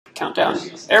countdown.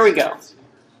 There we go.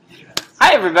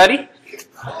 Hi, everybody.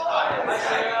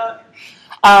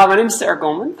 My name is Sara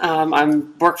Golemon. I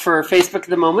work for Facebook at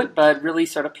the moment, but really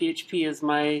sort of PHP is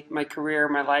my career,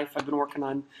 my life. I've been working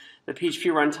on the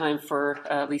PHP runtime for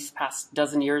at least the past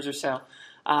dozen years or so.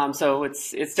 So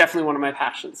it's definitely one of my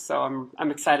passions. So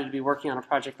I'm excited to be working on a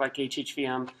project like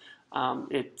HHVM.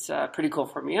 It's pretty cool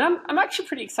for me. And I'm actually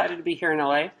pretty excited to be here in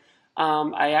LA.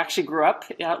 I actually grew up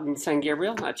out in San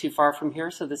Gabriel, not too far from here.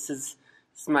 So this is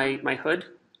my hood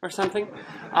or something.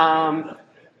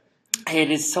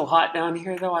 It is so hot down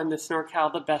here, though. I miss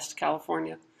NorCal, the best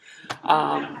California.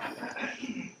 Also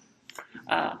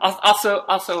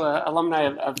alumni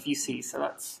of UC,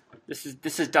 so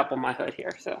this is double my hood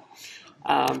here. So,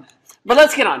 but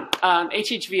let's get on.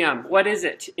 HHVM, what is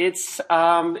it? It's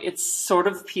sort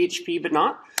of PHP, but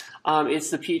not. It's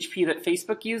the PHP that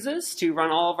Facebook uses to run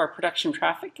all of our production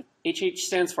traffic. HH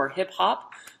stands for hip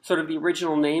hop. Sort of the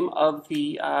original name of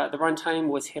the runtime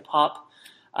was hip hop.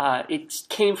 It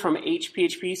came from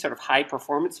HPHP, sort of high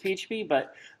performance PHP,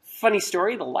 but funny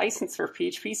story, the license for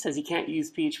PHP says you can't use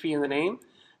PHP in the name.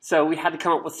 So we had to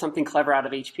come up with something clever out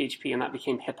of HPHP, and that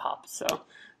became hip hop. So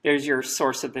there's your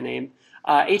source of the name.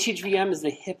 HHVM is the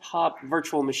hip hop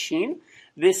virtual machine.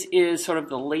 This is sort of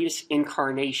the latest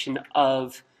incarnation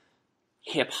of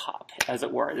hip hop, as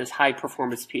it were, this high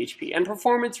performance PHP. And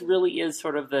performance really is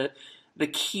sort of the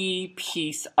key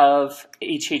piece of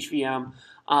HHVM.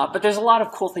 But there's a lot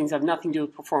of cool things that have nothing to do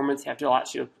with performance. They have a lot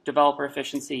to do with developer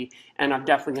efficiency, and I'm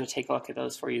definitely going to take a look at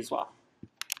those for you as well.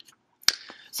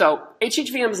 So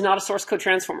HHVM is not a source code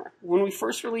transformer. When we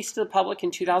first released to the public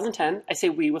in 2010, I say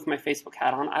we with my Facebook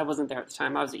hat on. I wasn't there at the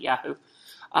time. I was at Yahoo.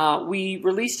 We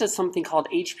released as something called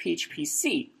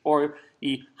HPHP-C, or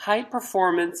the High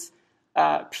Performance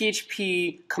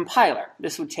PHP Compiler.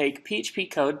 This would take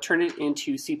PHP code, turn it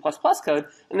into C++ code,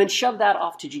 and then shove that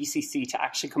off to GCC to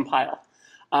actually compile.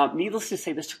 Needless to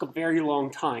say, this took a very long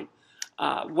time.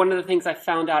 One of the things I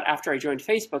found out after I joined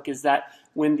Facebook is that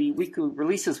when the weekly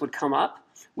releases would come up,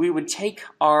 we would take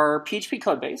our PHP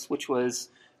code base, which was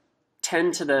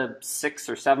 10 to the 6th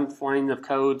or 7th line of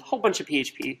code, a whole bunch of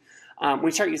PHP.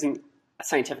 We start using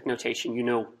scientific notation, you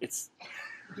know it's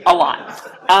a lot.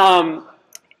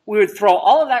 We would throw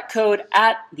all of that code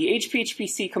at the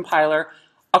HPHP-C compiler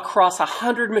across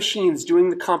 100 machines doing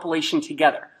the compilation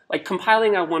together. Like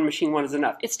compiling on one machine is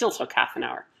enough. It still took half an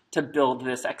hour to build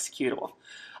this executable.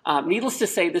 Needless to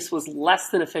say, this was less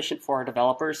than efficient for our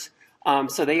developers.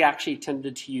 So they actually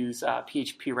tended to use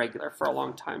PHP regular for a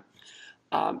long time.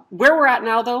 Where we're at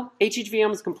now, though,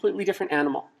 HHVM is a completely different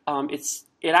animal.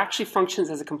 It actually functions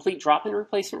as a complete drop-in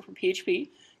replacement for PHP.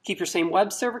 Keep your same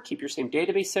web server, keep your same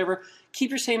database server,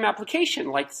 keep your same application,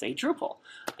 like, say, Drupal,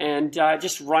 and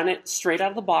just run it straight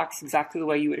out of the box exactly the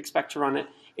way you would expect to run it.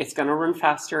 It's going to run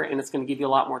faster, and it's going to give you a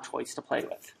lot more choice to play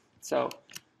with. So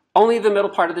only the middle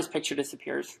part of this picture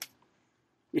disappears.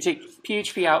 We take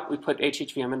PHP out, we put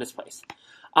HHVM in its place.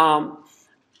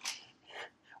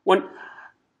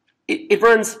 It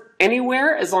runs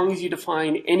anywhere as long as you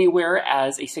define anywhere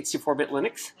as a 64-bit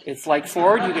Linux. It's like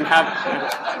Ford. You can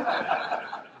have...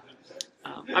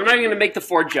 I'm not even going to make the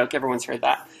Ford joke. Everyone's heard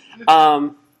that.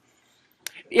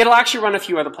 It'll actually run a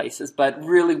few other places, but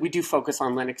really we do focus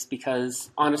on Linux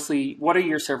because, honestly, what are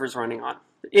your servers running on?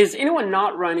 Is anyone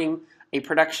not running a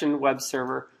production web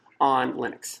server on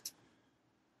Linux?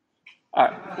 All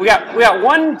right, we got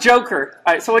one joker.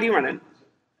 All right, so what are you running?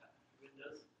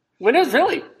 Windows,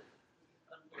 really?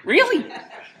 Really?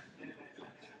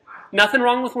 Nothing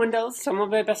wrong with Windows? Some of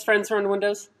my best friends are on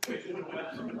Windows.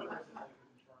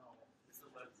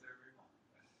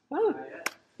 Oh,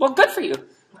 well, good for you.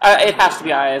 It has to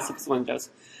be IIS if it's Windows.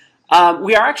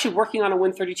 We are actually working on a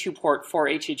Win32 port for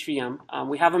HHVM.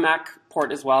 We have a Mac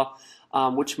port as well,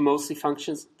 which mostly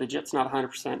functions. The JIT's not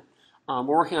 100%. We're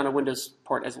working on a Windows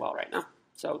port as well right now,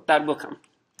 so that will come.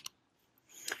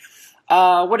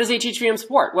 What does HHVM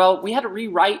support? Well, we had to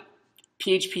rewrite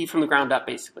PHP from the ground up,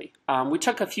 basically. We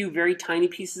took a few very tiny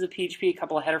pieces of PHP, a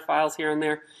couple of header files here and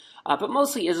there, but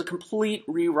mostly is a complete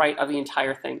rewrite of the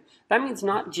entire thing. That means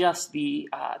not just the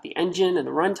engine and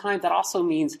the runtime, that also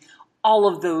means all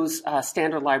of those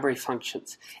standard library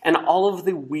functions and all of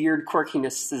the weird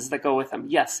quirkinesses that go with them.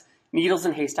 Yes, needles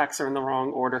and haystacks are in the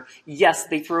wrong order. Yes,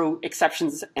 they throw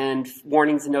exceptions and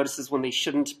warnings and notices when they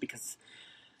shouldn't because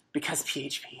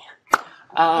PHP.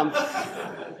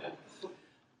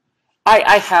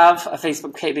 I have a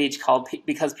Facebook page called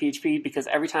Because PHP because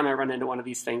every time I run into one of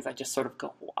these things, I just sort of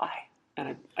go, why?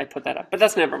 And I put that up, but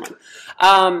that's never mind.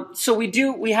 So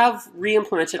we have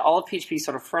re-implemented all of PHP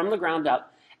sort of from the ground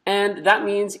up, and that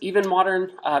means even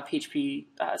modern PHP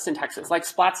syntaxes like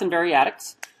splats and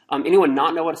variatics Anyone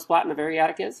not know what a splat and a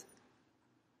variadic is?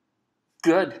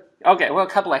 Good. Okay, well, a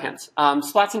couple of hints.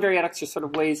 Splats and variadics are sort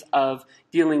of ways of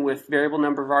dealing with variable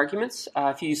number of arguments.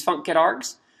 If you use func get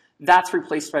args, that's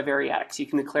replaced by variadics. You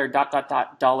can declare ...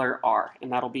 $R,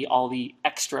 and that'll be all the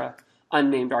extra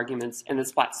unnamed arguments, and the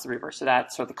splat's the reverse. So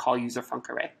that's sort of the call user func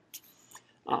array.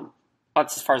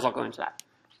 That's as far as I'll go into that.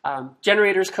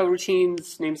 Generators,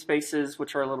 coroutines, namespaces,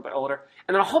 which are a little bit older,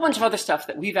 and then a whole bunch of other stuff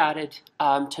that we've added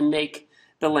to make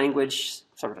the language,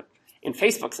 sort of, in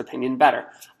Facebook's opinion, better.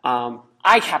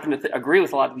 I happen to agree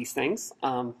with a lot of these things.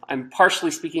 I'm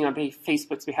partially speaking on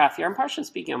Facebook's behalf here. I'm partially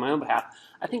speaking on my own behalf.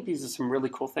 I think these are some really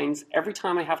cool things. Every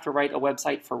time I have to write a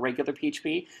website for regular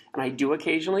PHP, and I do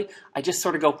occasionally, I just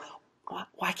sort of go,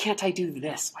 why can't I do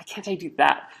this? Why can't I do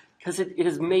that? Because it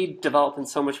has made development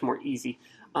so much more easy.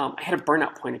 I had a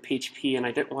burnout point at PHP, and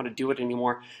I didn't want to do it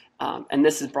anymore. And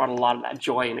this has brought a lot of that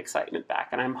joy and excitement back,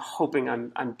 and I'm hoping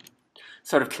I'm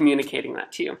sort of communicating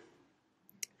that to you.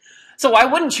 So why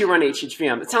wouldn't you run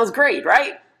HHVM? It sounds great,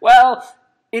 right? Well,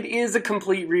 it is a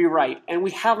complete rewrite, and we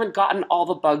haven't gotten all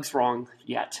the bugs wrong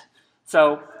yet.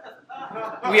 So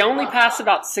we only pass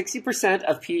about 60%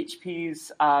 of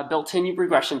PHP's built-in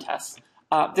regression tests.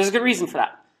 There's a good reason for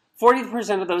that.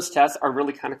 40% of those tests are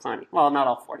really kind of clowny. Well, not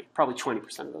all 40. Probably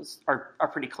 20% of those are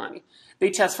pretty clowny. They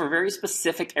test for very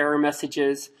specific error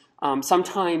messages,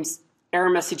 sometimes error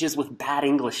messages with bad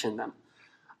English in them.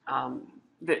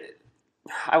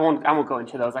 I won't go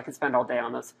into those. I could spend all day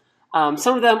on those.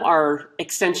 Some of them are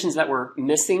extensions that were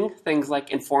missing, things like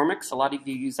Informix. A lot of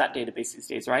you use that database these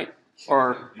days, right?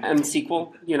 Or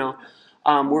MSQL, you know.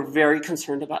 We're very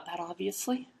concerned about that,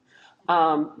 obviously.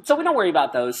 So we don't worry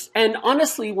about those. And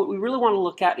honestly, what we really want to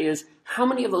look at is how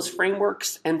many of those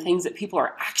frameworks and things that people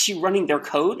are actually running their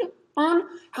code on,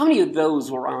 how many of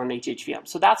those were on HHVM?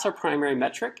 So that's our primary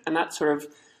metric, and that sort of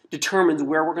determines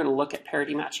where we're going to look at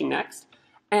parity matching next.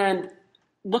 And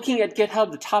looking at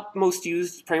GitHub, the top most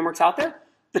used frameworks out there,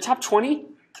 the top 20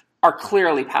 are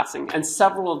clearly passing, and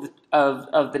several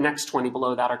of the next 20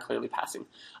 below that are clearly passing.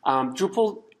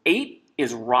 Drupal 8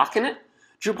 is rocking it.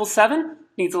 Drupal 7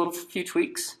 needs a few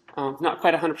tweaks. Not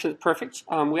quite 100% perfect.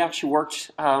 We actually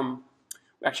worked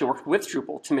with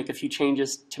Drupal to make a few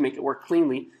changes to make it work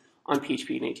cleanly on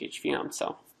PHP and HHVM.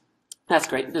 So that's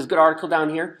great. There's a good article down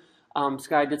here. This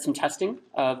guy did some testing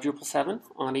of Drupal 7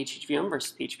 on HHVM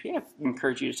versus PHP. I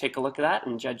encourage you to take a look at that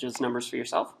and judge those numbers for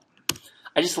yourself.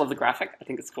 I just love the graphic. I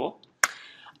think it's cool.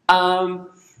 How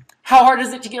hard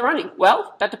is it to get running?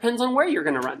 Well, that depends on where you're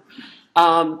going to run.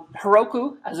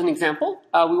 Heroku, as an example,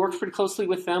 we worked pretty closely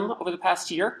with them over the past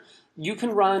year. You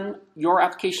can run your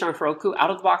application on Heroku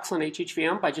out of the box on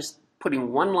HHVM by just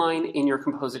putting one line in your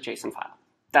composer.json file.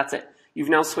 That's it. You've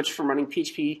now switched from running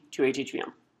PHP to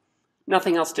HHVM.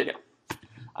 Nothing else to do.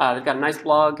 They've got a nice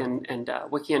blog and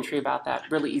wiki entry about that.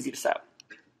 Really easy to set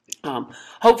up.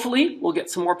 Hopefully, we'll get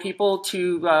some more people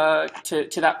to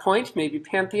that point. Maybe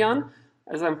Pantheon,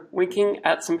 as I'm winking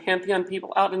at some Pantheon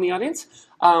people out in the audience.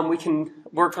 We can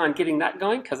work on getting that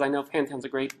going because I know Pantheon's a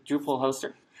great Drupal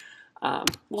hoster.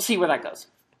 We'll see where that goes.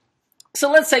 So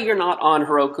let's say you're not on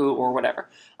Heroku or whatever.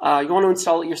 You want to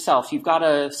install it yourself. You've got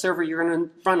a server you're going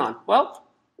to run on. Well,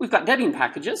 we've got Debian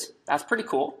packages. That's pretty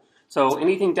cool. So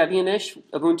anything Debian-ish,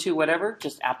 Ubuntu, whatever,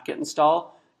 just apt-get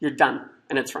install, you're done,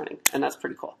 and it's running, and that's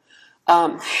pretty cool.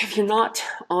 If you're not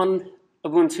on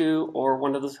Ubuntu or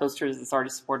one of those hosters that's already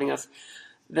supporting us,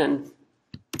 then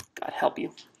God help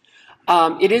you.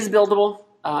 It is buildable.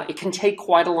 It can take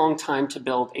quite a long time to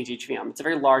build HHVM. It's a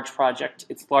very large project.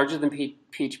 It's larger than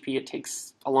PHP. It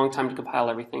takes a long time to compile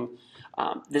everything.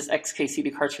 This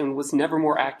XKCD cartoon was never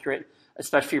more accurate,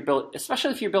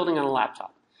 especially if you're building on a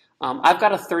laptop. I've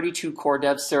got a 32-core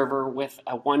dev server with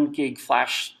a 1 gig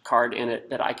flash card in it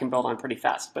that I can build on pretty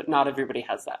fast, but not everybody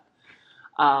has that.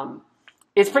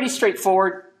 It's pretty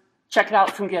straightforward. Check it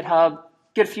out from GitHub.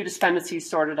 Get a few dependencies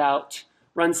sorted out.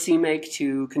 Run CMake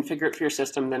to configure it for your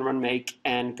system, then run make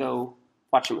and go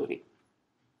watch a movie.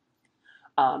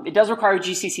 It does require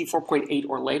GCC 4.8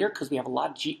 or later because we have a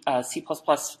lot of C++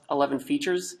 11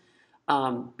 features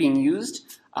being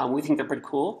used. We think they're pretty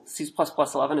cool. C++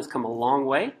 11 has come a long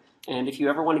way. And if you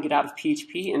ever want to get out of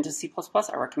PHP into C++,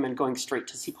 I recommend going straight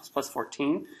to C++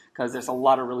 14 because there's a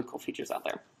lot of really cool features out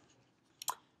there.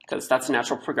 Because that's a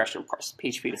natural progression, of course,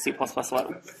 PHP to C++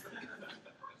 11.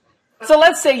 So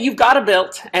let's say you've got it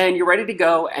built and you're ready to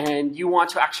go and you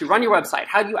want to actually run your website.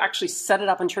 How do you actually set it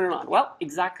up and turn it on? Well,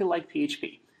 exactly like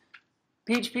PHP.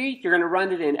 PHP, you're going to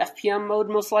run it in FPM mode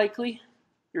most likely.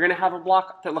 You're going to have a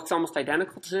block that looks almost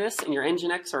identical to this in your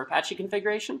Nginx or Apache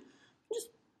configuration. Just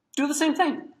do the same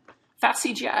thing. Fast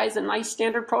CGI is a nice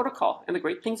standard protocol. And the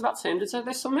great things about standards are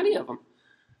there's so many of them.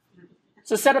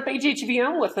 So set up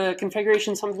HHVM with a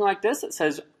configuration something like this. It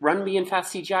says run me in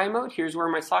fast CGI mode. Here's where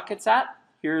my socket's at.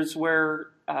 Here's where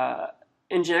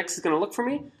Nginx is going to look for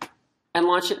me. And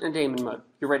launch it in a daemon mode.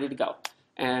 You're ready to go.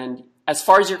 And as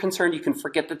far as you're concerned, you can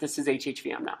forget that this is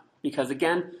HHVM now. Because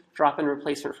again, drop-in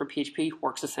replacement for PHP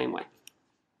works the same way.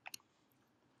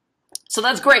 So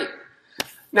that's great.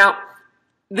 Now,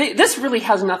 this really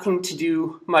has nothing to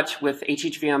do much with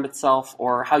HHVM itself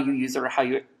or how you use it or how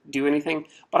you do anything.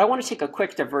 But I want to take a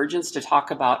quick divergence to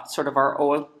talk about sort of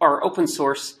our open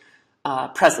source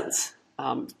presence,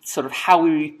 sort of how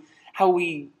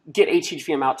we get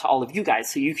HHVM out to all of you guys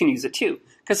so you can use it too.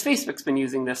 Because Facebook's been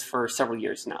using this for several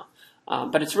years now.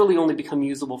 But it's really only become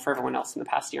usable for everyone else in the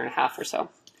past year and a half or so.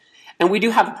 And we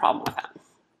do have a problem with that.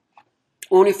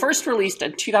 When we first released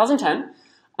in 2010,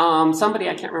 somebody,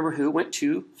 I can't remember who, went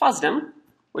to FOSDEM,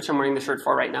 which I'm wearing the shirt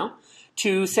for right now,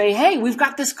 to say, hey, we've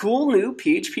got this cool new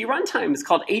PHP runtime. It's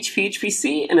called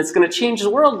HPHPC, and it's going to change the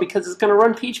world because it's going to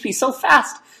run PHP so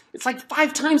fast. It's like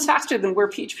 5 times faster than where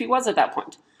PHP was at that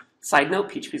point. Side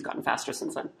note, PHP's gotten faster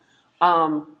since then.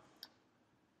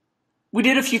 We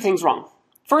did a few things wrong.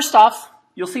 First off,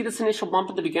 you'll see this initial bump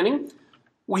at the beginning.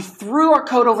 We threw our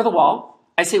code over the wall.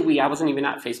 I say we, I wasn't even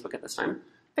at Facebook at this time.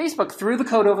 Facebook threw the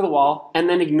code over the wall and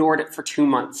then ignored it for 2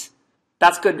 months.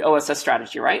 That's good OSS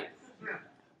strategy, right?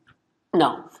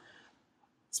 No.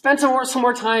 Spent some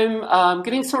more time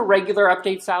getting some regular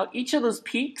updates out. Each of those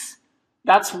peaks,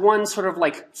 that's one sort of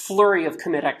like flurry of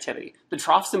commit activity. The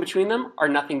troughs in between them are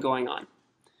nothing going on.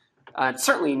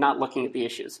 Certainly not looking at the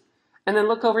issues. And then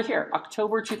look over here,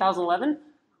 October 2011,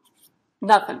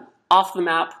 nothing. Off the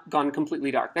map, gone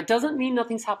completely dark. That doesn't mean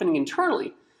nothing's happening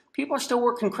internally. People are still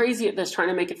working crazy at this, trying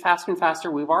to make it faster and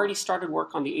faster. We've already started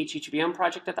work on the HHVM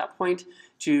project at that point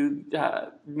to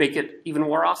make it even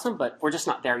more awesome, but we're just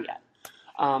not there yet.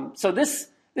 So this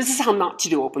is how not to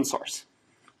do open source,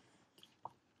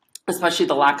 especially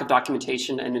the lack of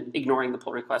documentation and ignoring the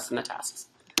pull requests and the tasks.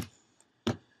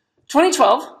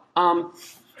 2012,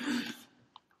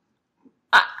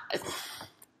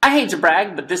 I hate to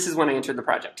brag, but this is when I entered the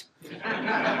project.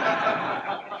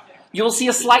 You'll see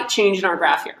a slight change in our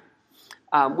graph here.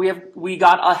 We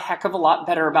got a heck of a lot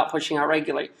better about pushing out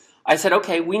regularly. I said,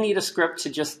 okay, we need a script to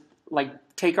just like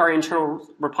take our internal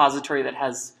repository that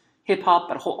has hip hop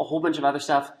and a whole bunch of other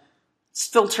stuff,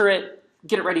 filter it,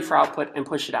 get it ready for output, and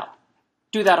push it out.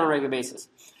 Do that on a regular basis.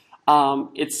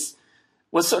 It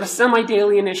was sort of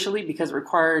semi-daily initially because it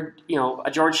required,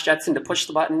 a George Jetson to push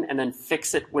the button and then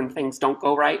fix it when things don't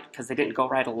go right, because they didn't go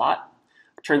right a lot.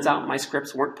 Turns out my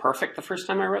scripts weren't perfect the first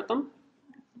time I wrote them.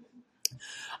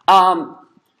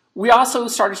 We also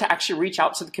started to actually reach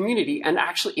out to the community and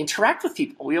actually interact with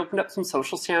people. We opened up some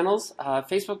social channels,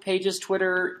 Facebook pages,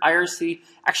 Twitter, IRC,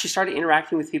 actually started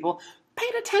interacting with people,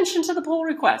 paid attention to the pull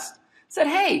request, said,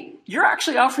 hey, you're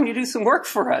actually offering to do some work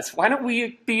for us. Why don't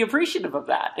we be appreciative of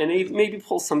that and maybe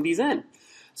pull some of these in?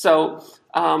 So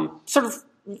sort of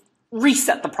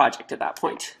reset the project at that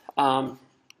point.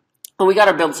 And we got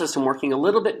our build system working a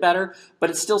little bit better,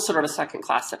 but it's still sort of a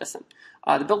second-class citizen.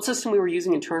 The build system we were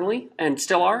using internally, and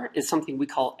still are, is something we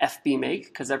call FBMake,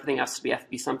 because everything has to be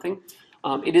FB something.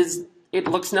 It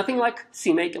looks nothing like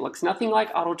CMake. It looks nothing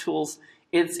like AutoTools.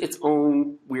 It's its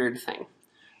own weird thing.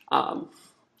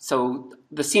 So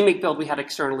the CMake build we had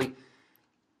externally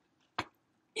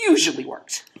usually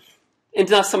worked,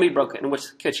 unless somebody broke it, in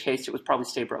which case it would probably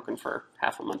stay broken for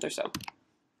half a month or so.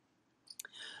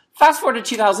 Fast forward to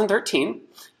 2013,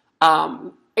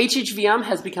 HHVM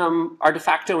has become our de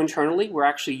facto internally. We're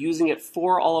actually using it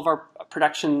for all of our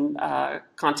production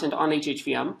content on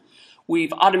HHVM.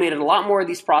 We've automated a lot more of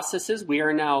these processes. We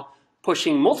are now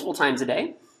pushing multiple times a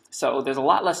day, so there's a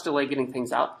lot less delay getting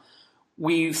things out.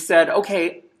 We've said,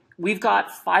 okay, we've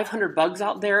got 500 bugs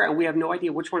out there, and we have no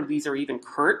idea which one of these are even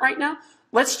current right now.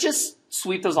 Let's just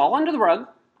sweep those all under the rug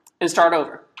and start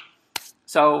over.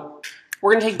 So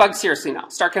we're going to take bugs seriously now.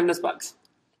 Start giving us bugs.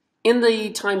 In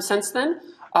the time since then,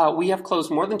 we have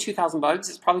closed more than 2,000 bugs.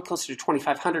 It's probably closer to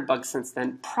 2,500 bugs since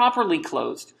then, properly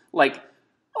closed. Like,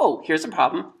 oh, here's a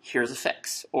problem, here's a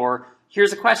fix. Or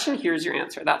here's a question, here's your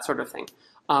answer, that sort of thing.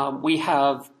 We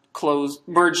have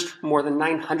merged more than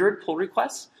 900 pull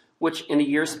requests, which in a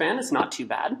year span is not too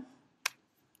bad.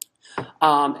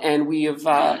 And we have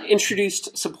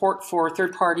introduced support for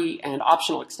third-party and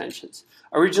optional extensions.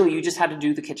 Originally, you just had to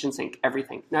do the kitchen sink,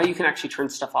 everything. Now you can actually turn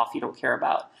stuff off you don't care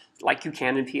about, like you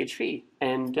can in PHP.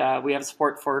 And we have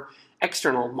support for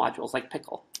external modules like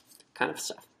pickle kind of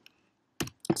stuff.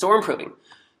 So we're improving.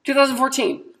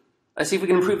 2014, let's see if we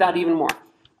can improve that even more.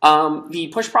 The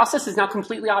push process is now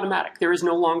completely automatic. There is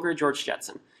no longer a George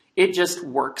Jetson. It just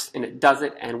works and it does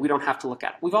it, and we don't have to look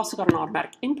at it. We've also got an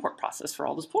automatic import process for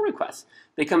all those pull requests.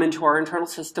 They come into our internal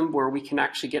system where we can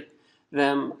actually get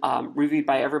them reviewed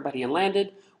by everybody and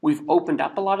landed. We've opened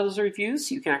up a lot of those reviews,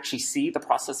 so you can actually see the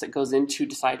process that goes into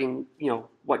deciding,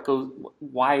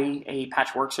 why a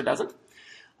patch works or doesn't.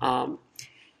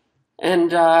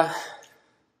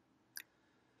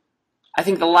 I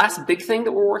think the last big thing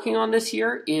that we're working on this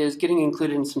year is getting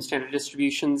included in some standard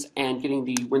distributions and getting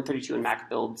the Win32 and Mac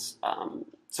builds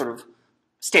sort of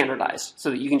standardized so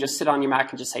that you can just sit on your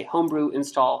Mac and just say homebrew,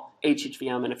 install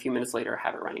HHVM, and a few minutes later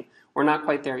have it running. We're not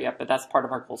quite there yet, but that's part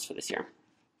of our goals for this year.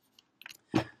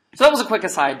 So that was a quick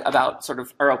aside about sort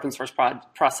of our open source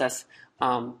process,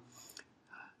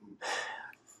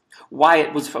 why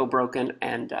it was so broken,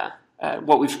 and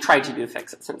what we've tried to do to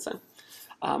fix it since then.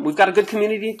 We've got a good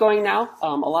community going now.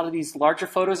 A lot of these larger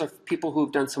photos are people who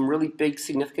have done some really big,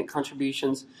 significant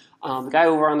contributions. The guy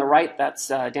over on the right, that's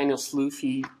Daniel Sloof.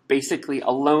 He basically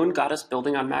alone got us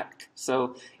building on Mac.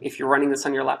 So if you're running this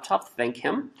on your laptop, thank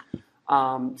him.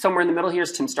 Somewhere in the middle here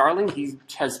is Tim Starling. He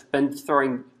has been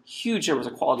throwing huge numbers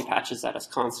of quality patches at us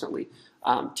constantly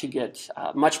to get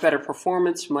much better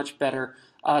performance, much better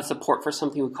support for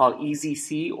something we call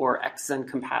EZC or XZen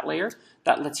compat layer.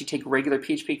 That lets you take regular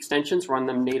PHP extensions, run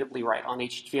them natively right on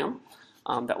HHVM.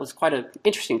 That was quite an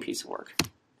interesting piece of work.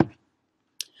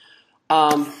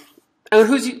 And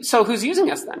who's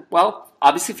using us then? Well,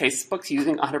 obviously Facebook's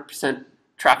using 100%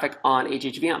 traffic on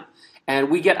HHVM. And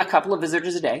we get a couple of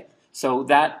visitors a day. So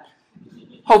that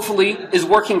hopefully is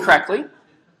working correctly.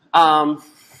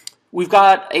 We've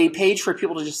got a page for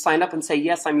people to just sign up and say,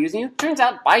 yes, I'm using it. Turns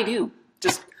out Baidu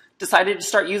just decided to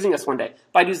start using us one day.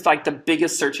 Baidu's like the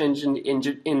biggest search engine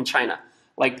in China.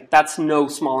 Like, that's no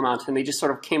small amount. And they just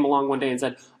sort of came along one day and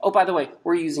said, oh, by the way,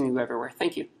 we're using you everywhere.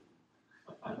 Thank you.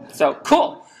 So,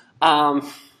 cool. We've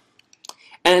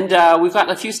got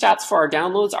a few stats for our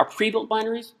downloads. Our pre-built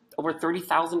binaries, over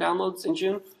 30,000 downloads in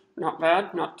June. Not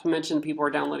bad, not to mention people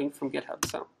are downloading from GitHub.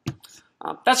 So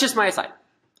that's just my aside.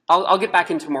 I'll get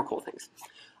back into more cool things.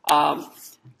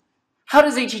 How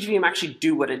does HHVM actually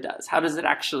do what it does? How does it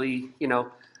actually,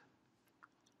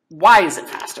 why is it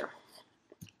faster?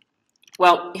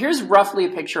 Well, here's roughly a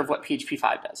picture of what PHP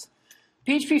 5 does.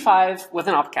 PHP 5, with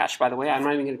an op cache, by the way, I'm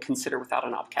not even going to consider without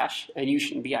an op cache, and you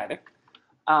shouldn't be either,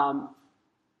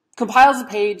 compiles the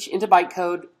page into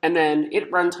bytecode, and then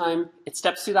at runtime, it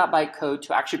steps through that bytecode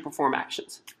to actually perform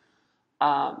actions.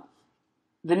 The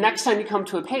next time you come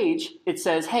to a page, it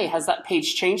says, hey, has that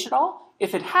page changed at all?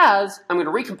 If it has, I'm going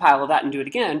to recompile that and do it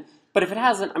again. But if it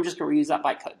hasn't, I'm just going to reuse that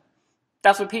bytecode.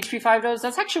 That's what PHP 5 does.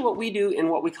 That's actually what we do in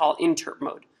what we call interp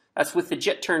mode. That's with the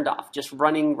JIT turned off, just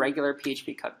running regular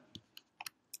PHP code.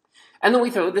 And then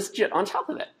we throw this JIT on top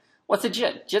of it. What's a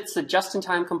JIT? JIT's a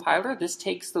just-in-time compiler. This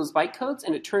takes those bytecodes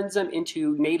and it turns them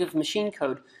into native machine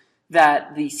code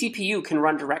that the CPU can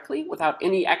run directly without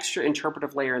any extra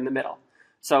interpretive layer in the middle.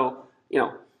 So,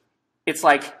 it's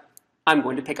like, I'm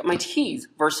going to pick up my keys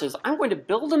versus I'm going to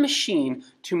build a machine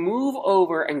to move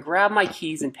over and grab my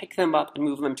keys and pick them up and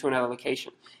move them to another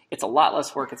location. It's a lot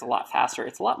less work. It's a lot faster.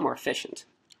 It's a lot more efficient.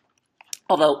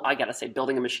 Although, I got to say,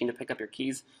 building a machine to pick up your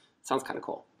keys sounds kind of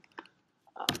cool.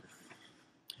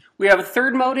 We have a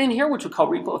third mode in here, which we call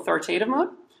repo authoritative mode.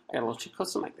 I got a little too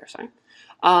close to the mic there, sorry.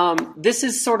 This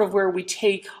is sort of where we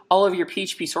take all of your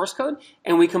PHP source code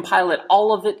and we compile it,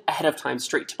 all of it ahead of time,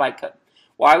 straight to bytecode.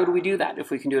 Why would we do that if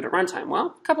we can do it at runtime?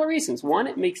 Well, a couple of reasons. One,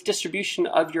 it makes distribution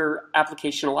of your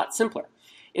application a lot simpler.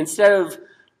 Instead of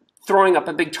throwing up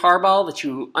a big tarball that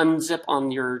you unzip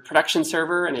on your production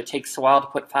server and it takes a while to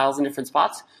put files in different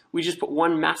spots, we just put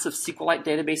one massive SQLite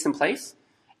database in place,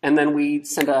 and then we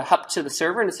send a HUP to the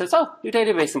server and it says, oh, new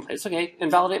database in place. Okay,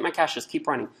 invalidate my caches, keep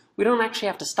running. We don't actually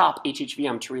have to stop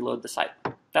HHVM to reload the site.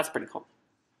 That's pretty cool.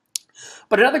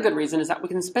 But another good reason is that we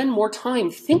can spend more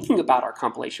time thinking about our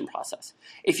compilation process.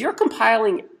 If you're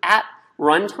compiling at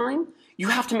runtime, you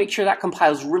have to make sure that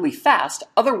compiles really fast.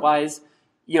 Otherwise,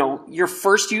 your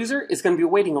first user is going to be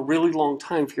waiting a really long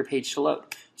time for your page to load.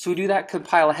 So we do that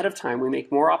compile ahead of time. We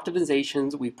make more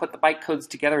optimizations. We put the bytecodes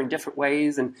together in different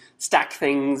ways and stack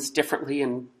things differently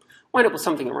and wind up with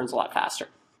something that runs a lot faster.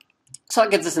 So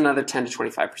that gives us another 10 to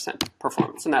 25%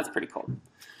 performance, and that's pretty cool.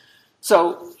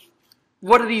 So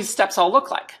what do these steps all look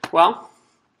like? Well,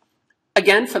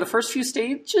 again, for the first few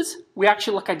stages, we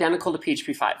actually look identical to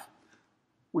PHP 5.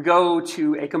 We go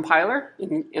to a compiler.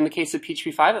 In the case of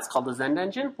PHP 5, that's called the Zend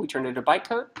engine. We turn it into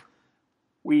bytecode.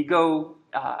 We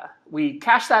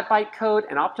cache that bytecode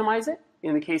and optimize it.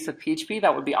 In the case of PHP,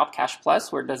 that would be opcache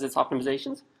plus, where it does its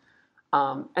optimizations.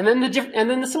 And then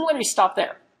the similarities stop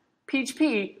there.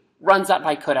 PHP runs that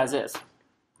bytecode as is.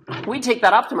 We take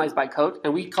that optimized bytecode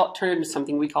and we turn it into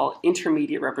something we call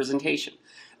intermediate representation.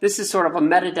 This is sort of a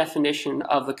meta definition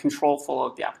of the control flow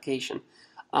of the application.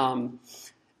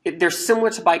 They're similar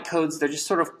to bytecodes. They're just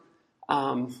sort of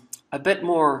a bit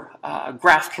more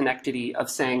graph connected-y of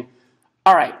saying,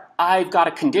 all right, I've got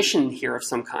a condition here of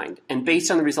some kind, and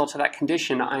based on the result of that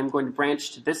condition, I'm going to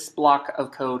branch to this block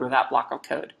of code or that block of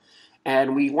code.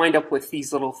 And we wind up with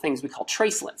these little things we call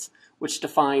tracelets, which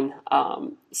define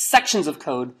sections of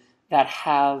code that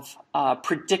have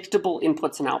predictable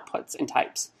inputs and outputs and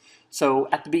types. So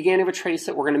at the beginning of a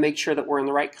tracelet, we're going to make sure that we're in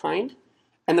the right kind,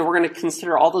 and then we're going to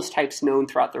consider all those types known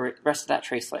throughout the rest of that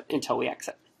tracelet until we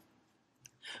exit.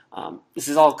 This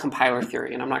is all compiler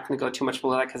theory, and I'm not going to go too much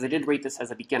below that because I did rate this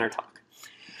as a beginner talk.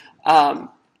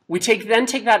 We then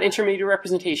take that intermediate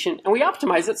representation and we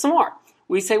optimize it some more.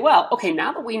 We say, well, okay,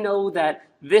 now that we know that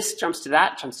this jumps to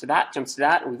that, jumps to that, jumps to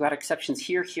that, and we've got exceptions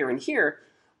here, here, and here,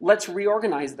 let's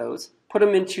reorganize those, put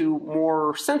them into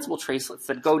more sensible tracelets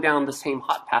that go down the same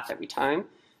hot path every time,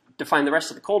 define the rest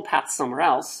of the cold paths somewhere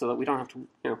else so that we don't have to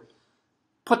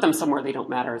put them somewhere they don't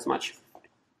matter as much,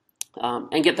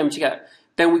 and get them together.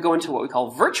 Then we go into what we call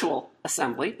virtual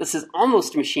assembly. This is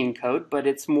almost machine code, but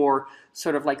it's more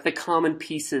sort of like the common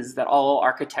pieces that all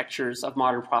architectures of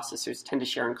modern processors tend to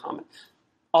share in common.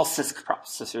 All CISC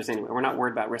processors anyway. We're not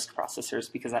worried about RISC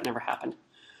processors because that never happened.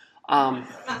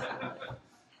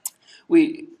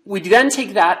 We then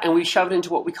take that and we shove it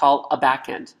into what we call a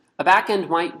backend. A backend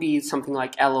might be something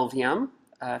like LLVM,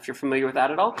 if you're familiar with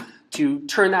that at all, to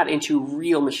turn that into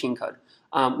real machine code.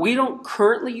 We don't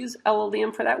currently use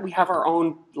LLVM for that. We have our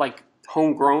own like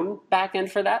homegrown backend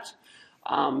for that.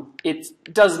 It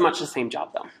does much the same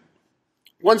job though.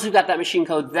 Once we've got that machine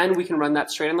code, then we can run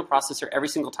that straight on the processor every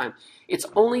single time. It's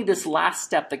only this last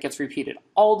step that gets repeated.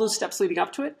 All those steps leading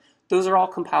up to it, those are all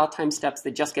compile time steps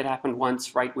that just get happened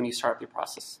once right when you start up your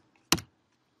process.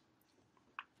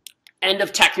 End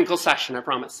of technical session, I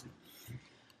promise.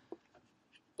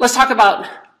 Let's talk about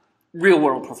real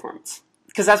world performance,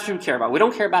 because that's what we care about. We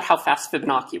don't care about how fast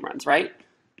Fibonacci runs, right?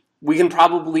 We can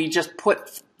probably just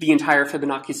put the entire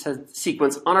Fibonacci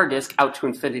sequence on our disk out to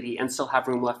infinity and still have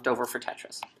room left over for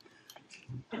Tetris.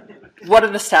 What do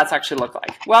the stats actually look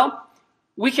like? Well,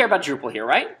 we care about Drupal here,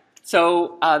 right?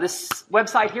 So this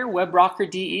website here,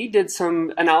 WebRocker.de, did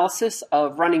some analysis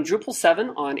of running Drupal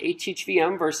 7 on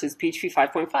HHVM versus PHP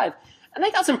 5.5. And they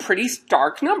got some pretty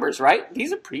stark numbers, right?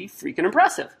 These are pretty freaking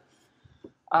impressive.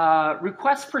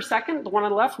 Requests per second, the one on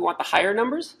the left, we want the higher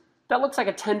numbers. That looks like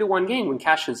a 10-to-1 game when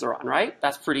caches are on, right?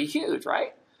 That's pretty huge,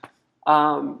 right?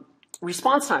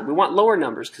 Response time, we want lower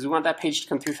numbers because we want that page to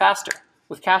come through faster.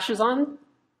 With caches on,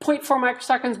 0.4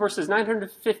 microseconds versus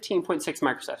 915.6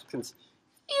 microseconds.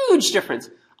 Huge difference.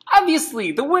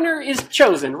 Obviously, the winner is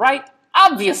chosen, right?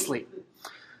 Obviously.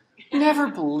 Never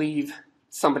believe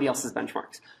somebody else's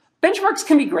benchmarks. Benchmarks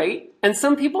can be great, and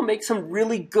some people make some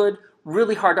really good,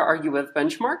 really hard to argue with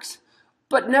benchmarks,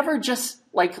 but never just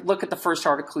like look at the first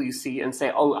article you see and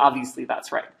say, oh, obviously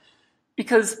that's right.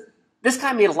 Because this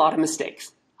guy made a lot of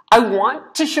mistakes. I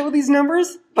want to show these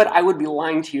numbers, but I would be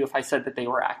lying to you if I said that they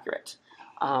were accurate.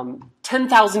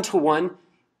 10,000 to 1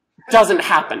 doesn't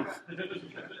happen.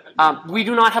 We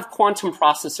do not have quantum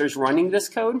processors running this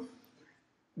code.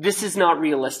 This is not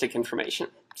realistic information.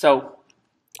 So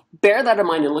bear that in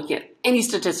mind in looking at any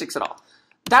statistics at all.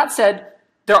 That said,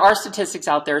 there are statistics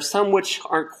out there, some which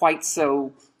aren't quite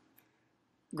so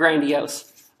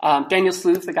grandiose. Daniel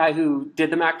Sleuth, the guy who did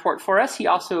the Mac port for us, he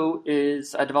also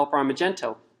is a developer on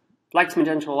Magento. Likes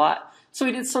Magento a lot. So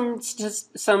he did some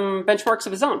benchmarks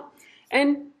of his own. And,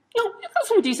 you know, it got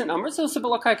some decent numbers. Those would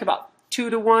look like about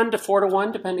 2-to-1 to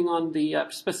 4-to-1, depending on the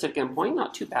specific endpoint.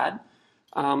 Not too bad.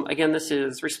 Again, this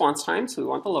is response time, so we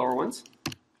want the lower ones.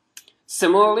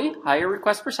 Similarly, higher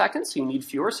requests per second, so you need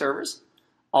fewer servers.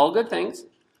 All good things.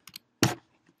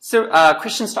 So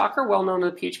Christian Stalker, well known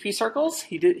in the PHP circles,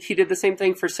 he did the same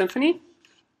thing for Symfony.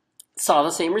 Saw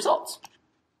the same results.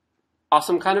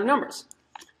 Awesome kind of numbers.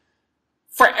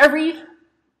 For every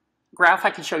graph I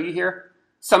can show you here,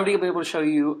 somebody will be able to show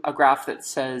you a graph that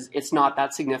says it's not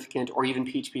that significant or even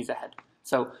PHP is ahead.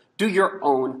 So do your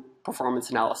own performance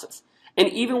analysis. And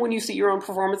even when you see your own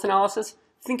performance analysis,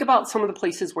 think about some of the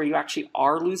places where you actually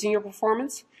are losing your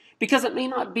performance, because it may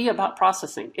not be about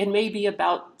processing. It may be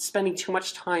about spending too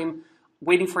much time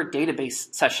waiting for a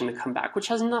database session to come back, which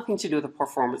has nothing to do with the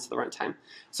performance of the runtime.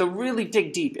 So really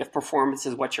dig deep if performance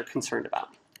is what you're concerned about.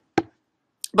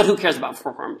 But who cares about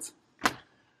performance?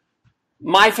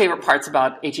 My favorite parts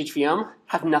about HHVM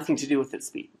have nothing to do with its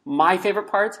speed. My favorite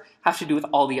parts have to do with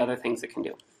all the other things it can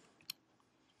do.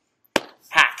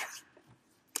 Hack.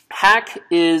 Hack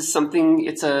is something,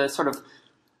 it's a sort of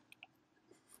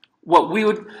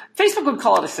Facebook would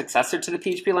call it a successor to the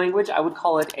PHP language. I would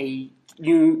call it a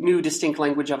new distinct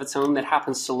language of its own that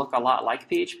happens to look a lot like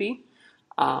PHP.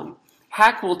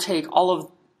 Hack will take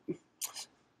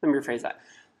let me rephrase that.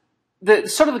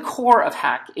 The core of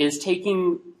Hack is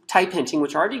taking type hinting,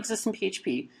 which already exists in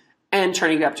PHP, and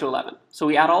turning it up to 11. So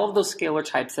we add all of those scalar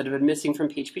types that have been missing from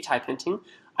PHP type hinting.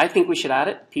 I think we should add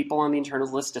it. People on the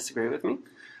internals list disagree with me.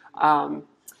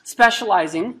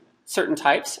 Specializing certain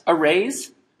types.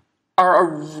 Arrays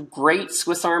are a great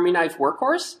Swiss Army knife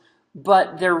workhorse,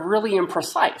 but they're really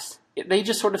imprecise. They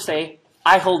just sort of say,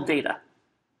 I hold data,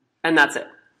 and that's it.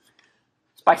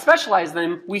 By specialize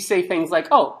them, we say things like,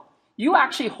 oh, you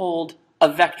actually hold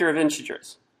a vector of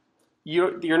integers.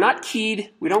 You're not keyed.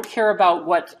 We don't care about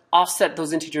what offset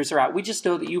those integers are at. We just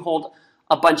know that you hold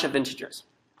a bunch of integers.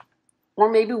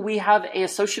 Or maybe we have an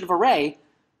associative array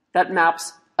that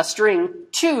maps a string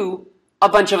to a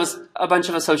bunch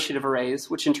of associative arrays,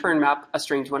 which in turn map a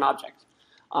string to an object.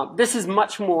 This is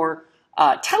much more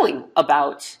telling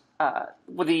about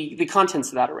the contents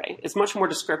of that array. It's much more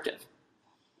descriptive.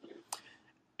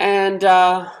 And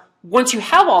once you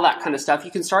have all that kind of stuff, you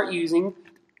can start using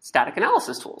static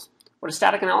analysis tools. What do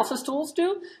static analysis tools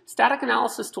do? Static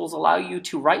analysis tools allow you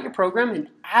to write your program, and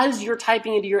as you're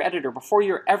typing into your editor, before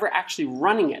you're ever actually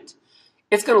running it,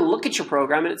 it's going to look at your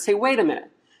program and say, wait a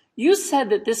minute, you said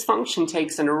that this function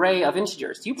takes an array of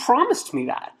integers. You promised me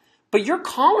that, but you're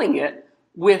calling it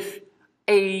with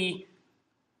a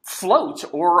float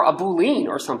or a boolean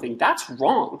or something. That's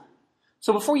wrong.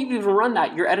 So before you even run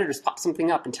that, your editors pop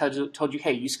something up and told you,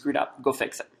 hey, you screwed up, go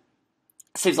fix it.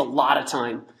 It saves a lot of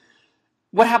time.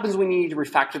 What happens when you need to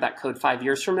refactor that code 5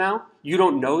 years from now? You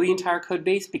don't know the entire code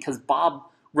base because Bob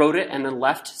wrote it and then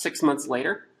left 6 months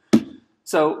later.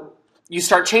 So you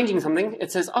start changing something.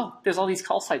 It says, oh, there's all these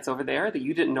call sites over there that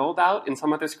you didn't know about in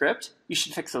some other script. You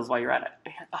should fix those while you're at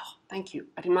it. Oh, thank you.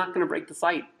 I'm not going to break the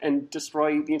site and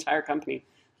destroy the entire company.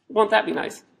 Won't that be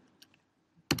nice?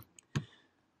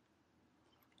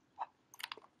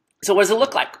 So what does it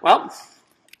look like? Well,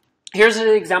 here's an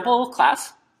example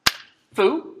class,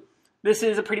 foo. This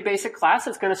is a pretty basic class.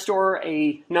 It's going to store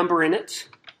a number in it.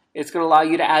 It's going to allow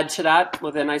you to add to that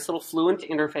with a nice little fluent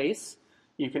interface.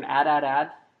 You can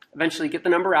add, eventually get the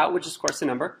number out, which is, of course, the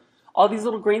number. All these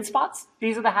little green spots,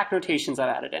 these are the hack notations I've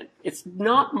added in. It's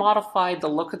not modified the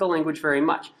look of the language very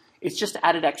much. It's just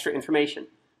added extra information.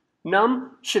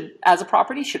 Num should, as a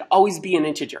property, should always be an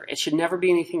integer. It should never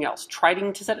be anything else.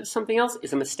 Trying to set it to something else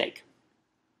is a mistake.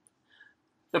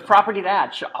 The property to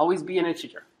add should always be an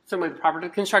integer. Similarly, the property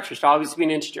of the constructor should always be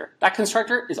an integer. That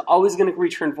constructor is always going to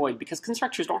return void because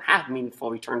constructors don't have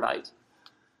meaningful return values.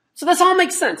 So this all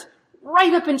makes sense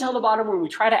right up until the bottom when we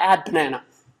try to add banana.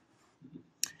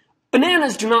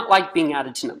 Bananas do not like being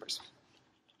added to numbers.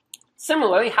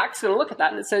 Similarly, Hack's going to look at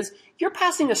that and it says, you're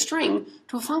passing a string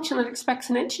to a function that expects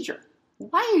an integer.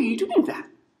 Why are you doing that?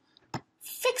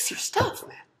 Fix your stuff,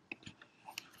 man.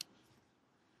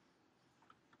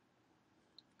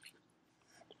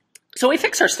 So we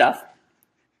fix our stuff,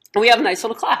 and we have a nice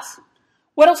little class.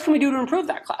 What else can we do to improve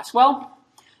that class? Well,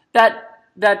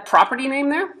 that property name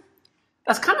there,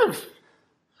 that's kind of,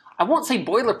 I won't say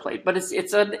boilerplate, but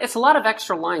it's a lot of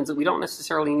extra lines that we don't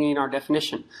necessarily need in our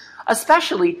definition,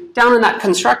 especially down in that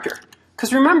constructor.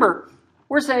 Because remember,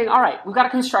 we're saying, all right, we've got a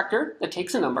constructor that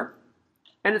takes a number,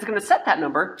 and it's going to set that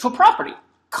number to a property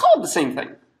called the same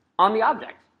thing on the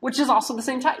object, which is also the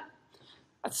same type.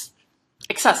 That's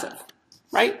excessive,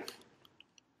 right?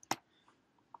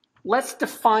 Let's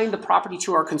define the property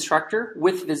to our constructor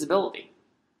with visibility.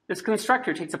 This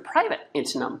constructor takes a private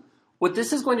int num. What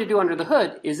this is going to do under the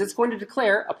hood is it's going to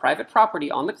declare a private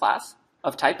property on the class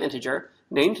of type integer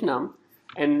named num,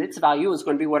 and its value is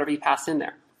going to be whatever you pass in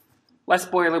there. Less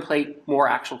boilerplate, more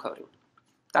actual coding.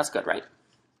 That's good, right?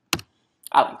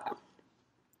 I like that.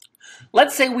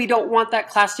 Let's say we don't want that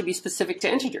class to be specific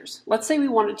to integers. Let's say we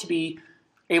want it to be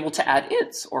able to add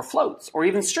ints or floats or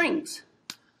even strings.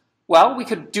 Well, we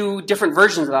could do different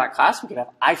versions of that class. We could have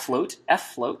ifloat,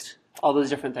 float, all those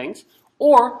different things.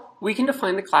 Or we can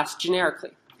define the class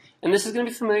generically. And this is going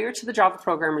to be familiar to the Java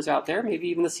programmers out there, maybe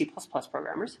even the C++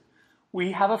 programmers.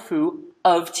 We have a foo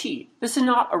of t. This is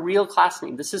not a real class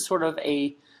name. This is sort of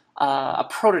a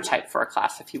prototype for a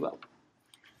class, if you will.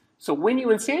 So when you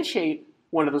instantiate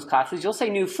one of those classes, you'll say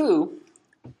new foo,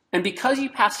 and because you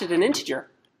passed it an integer,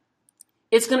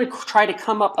 it's going to try to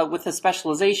come up with a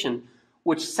specialization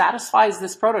which satisfies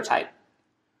this prototype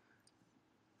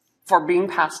for being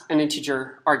passed an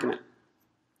integer argument.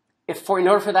 In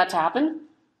order for that to happen,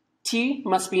 t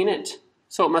must be an int,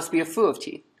 so it must be a foo of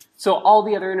t. So all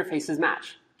the other interfaces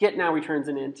match. Get now returns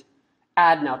an int,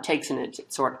 add now takes an int,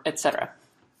 etc.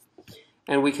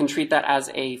 And we can treat that as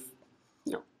a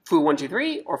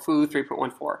foo123 or foo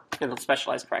 3.14, and it'll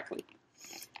specialize correctly.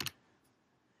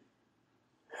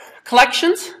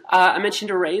 Collections, I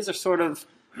mentioned arrays are sort of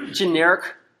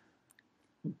generic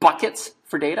buckets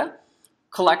for data.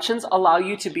 Collections allow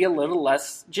you to be a little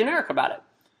less generic about it.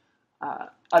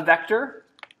 A vector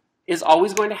is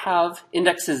always going to have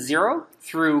indexes 0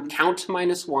 through count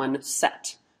 -1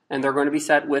 set. And they're going to be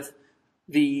set with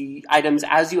the items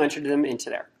as you entered them into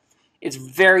there. It's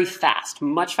very fast,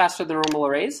 much faster than normal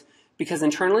arrays, because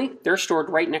internally they're stored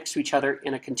right next to each other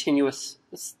in a continuous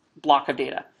block of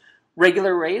data.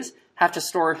 Regular arrays have to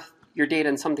store your data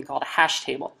in something called a hash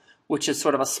table, which is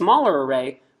sort of a smaller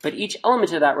array, but each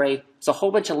element of that array is a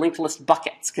whole bunch of linked list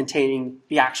buckets containing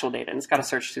the actual data, and it's got to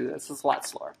search through this. It's a lot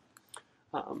slower.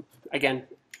 Again,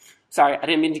 sorry, I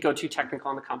didn't mean to go too technical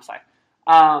on the comp side.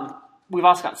 We've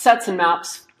also got sets and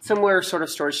maps, similar sort of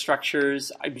storage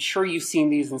structures. I'm sure you've seen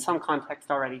these in some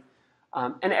context already.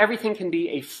 And everything can be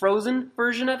a frozen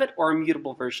version of it or a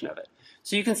mutable version of it.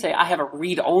 So you can say, I have a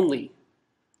read-only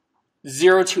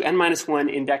 0 to n-1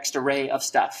 indexed array of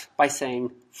stuff by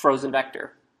saying frozen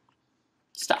vector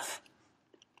stuff.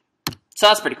 So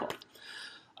that's pretty cool.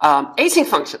 Async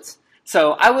functions.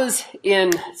 So I was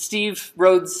in Steve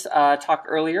Rhodes' talk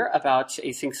earlier about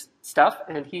async stuff,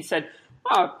 and he said,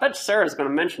 oh, I bet Sarah's going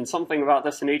to mention something about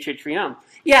this in HHVM.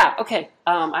 Yeah, okay.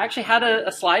 I actually had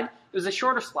a slide. It was a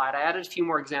shorter slide. I added a few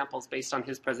more examples based on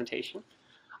his presentation.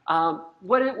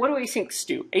 What do asyncs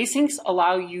do? Asyncs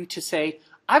allow you to say,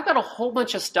 I've got a whole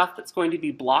bunch of stuff that's going to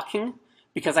be blocking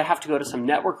because I have to go to some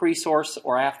network resource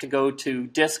or I have to go to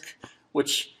disk,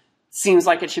 which seems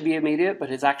like it should be immediate, but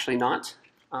it's actually not.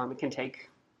 It can take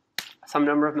some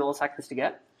number of milliseconds to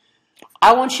get.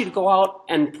 I want you to go out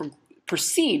and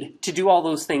proceed to do all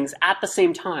those things at the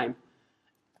same time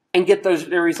and get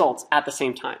the results at the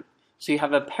same time. So you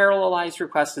have a parallelized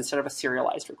request instead of a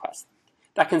serialized request.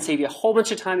 That can save you a whole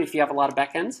bunch of time if you have a lot of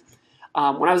backends.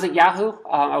 When I was at Yahoo,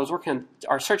 I was working on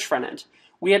our search front end.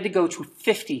 We had to go to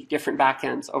 50 different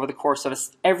backends over the course of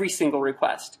every single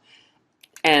request.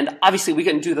 And obviously, we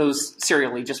couldn't do those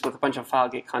serially just with a bunch of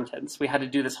FileGate contents. We had to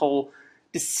do this whole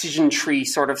decision tree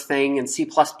sort of thing in C++,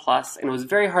 and it was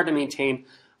very hard to maintain.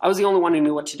 I was the only one who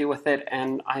knew what to do with it,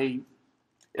 and I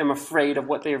am afraid of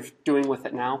what they're doing with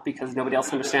it now because nobody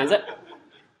else understands it.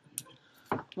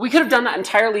 We could have done that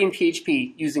entirely in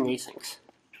PHP using asyncs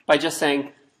by just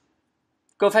saying,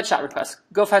 go fetch that request,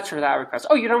 go fetch for that request.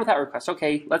 Oh, you're done with that request.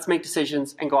 Okay, let's make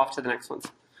decisions and go off to the next ones.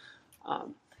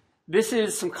 This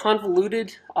is some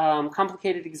convoluted,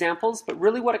 complicated examples, but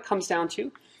really what it comes down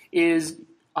to is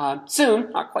soon,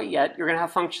 not quite yet, you're going to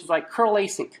have functions like curl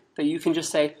async that you can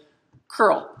just say,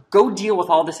 curl, go deal with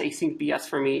all this async BS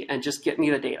for me and just get me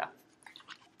the data.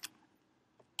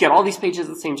 Get all these pages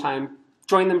at the same time,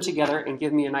 join them together, and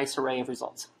give me a nice array of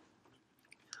results.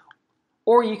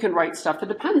 Or you can write stuff that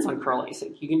depends on curl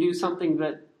async. You can do something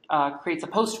that creates a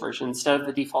post version instead of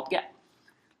the default get.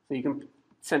 So you can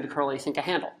send to curl async a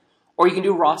handle. Or you can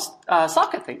do raw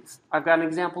socket things. I've got an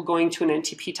example going to an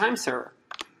NTP time server.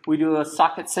 We do a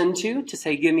socket send to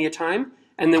say, give me a time,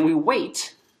 and then we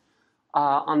wait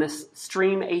on this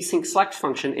stream async select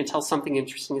function until something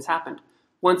interesting has happened.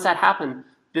 Once that happened,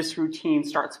 this routine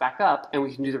starts back up, and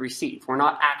we can do the receive. We're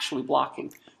not actually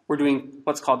blocking. We're doing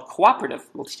what's called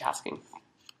cooperative multitasking.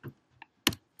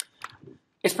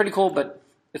 It's pretty cool, but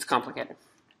it's complicated.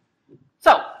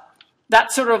 So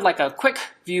that's sort of like a quick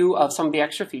view of some of the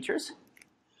extra features.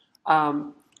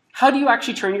 How do you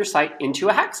actually turn your site into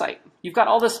a hack site? You've got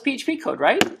all this PHP code,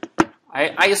 right?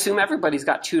 I assume everybody's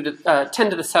got 10 to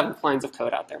the 7th lines of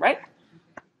code out there, right?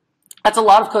 That's a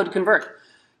lot of code to convert.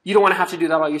 You don't want to have to do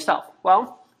that all yourself.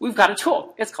 Well, we've got a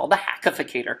tool. It's called the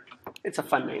Hackificator. It's a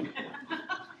fun name.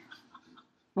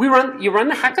 You run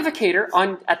the Hackificator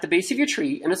at the base of your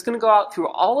tree, and it's going to go out through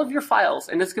all of your files,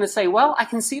 and it's going to say, well, I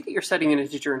can see that you're setting an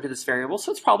integer into this variable,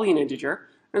 so it's probably an integer.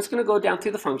 And it's going to go down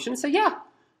through the function and say, yeah,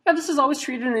 this is always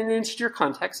treated in an integer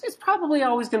context. It's probably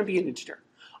always going to be an integer.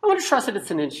 I'm going to trust that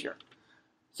it's an integer.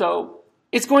 So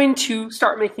it's going to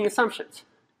start making assumptions.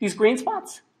 These green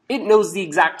spots, it knows the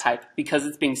exact type because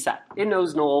it's being set. It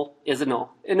knows null is a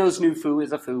null. It knows new foo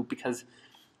is a foo because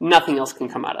nothing else can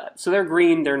come out of it. So they're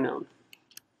green, they're known.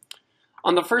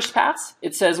 On the first pass,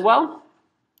 it says, well,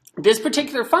 this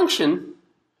particular function,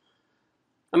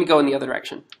 let me go in the other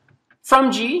direction.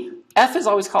 From G, f is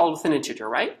always called with an integer,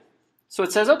 right? So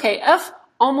it says, okay, f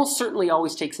almost certainly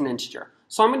always takes an integer.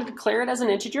 So I'm going to declare it as an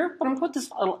integer, but I'm going to put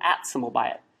this little @ symbol by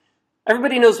it.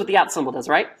 Everybody knows what the @ symbol does,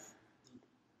 right?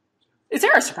 It's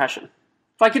error suppression,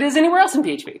 like it is anywhere else in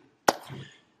PHP.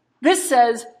 This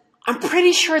says, I'm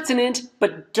pretty sure it's an int,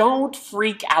 but don't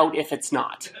freak out if it's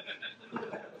not.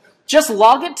 Just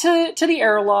log it to the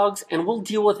error logs, and we'll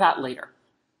deal with that later.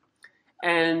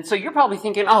 And so you're probably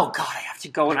thinking, oh, God, I have to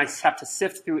go and I have to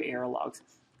sift through error logs.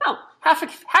 No,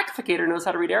 Hackificator knows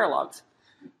how to read error logs.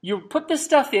 You put this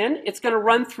stuff in, it's going to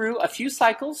run through a few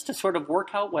cycles to sort of work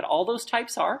out what all those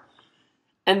types are,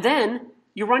 and then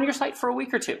you run your site for a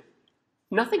week or two.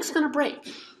 Nothing's going to break,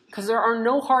 because there are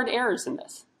no hard errors in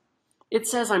this. It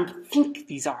says, I think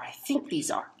these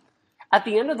are. At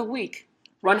the end of the week,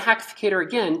 run Hackificator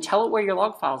again, tell it where your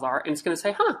log files are, and it's going to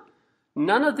say,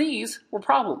 none of these were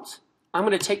problems. I'm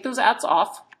going to take those ats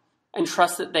off and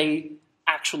trust that they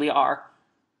actually are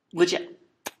legit.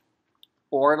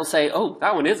 Or it'll say, oh,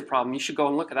 that one is a problem. You should go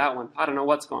and look at that one. I don't know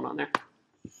what's going on there.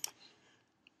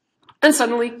 And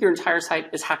suddenly, your entire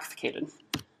site is hackificated.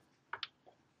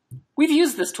 We've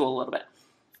used this tool a little bit.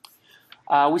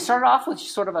 We started off with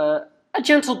sort of a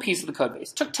gentle piece of the code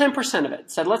base. Took 10% of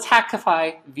it. Said, let's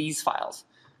hackify these files.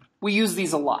 We use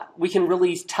these a lot. We can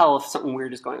really tell if something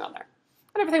weird is going on there.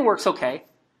 And everything works okay.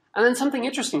 And then something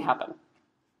interesting happened.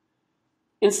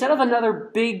 Instead of another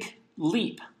big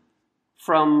leap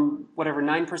from whatever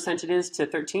 9% it is to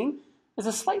 13, there's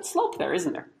a slight slope there,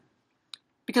 isn't there?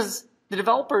 Because the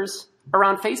developers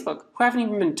around Facebook, who haven't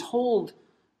even been told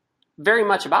very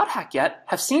much about Hack yet,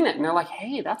 have seen it, and they're like,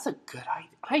 hey, that's a good idea.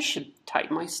 I should type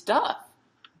my stuff,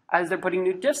 as they're putting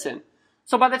new diffs in.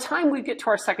 So by the time we get to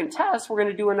our second test, we're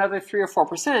going to do another 3 or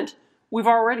 4%. We've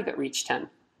already reached 10.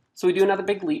 So we do another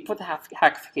big leap with the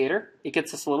Hackificator. It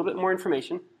gets us a little bit more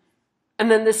information. And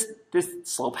then this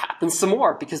slope happens some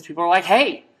more because people are like,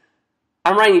 hey,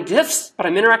 I'm writing diffs, but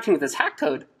I'm interacting with this hack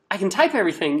code. I can type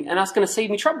everything, and that's going to save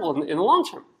me trouble in the long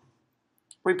term.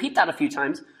 Repeat that a few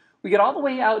times. We get all the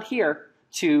way out here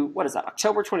to, what is that,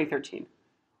 October 2013.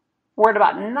 We're at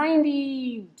about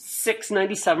 96,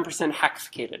 97%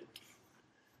 hackificated.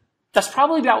 That's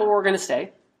probably about where we're going to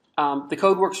stay. The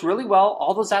code works really well.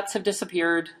 All those ats have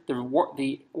disappeared.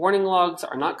 The warning logs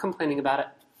are not complaining about it.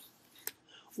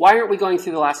 Why aren't we going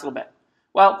through the last little bit?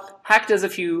 Well, Hack does a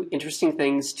few interesting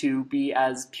things to be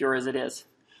as pure as it is.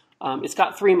 It's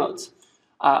got 3 modes.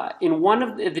 In one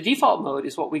of the default mode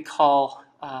is what we call,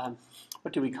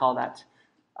 what do we call that?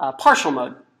 Partial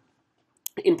mode.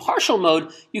 In partial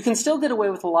mode, you can still get away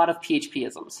with a lot of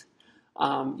PHP-isms.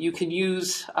 You can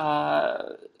use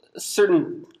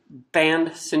certain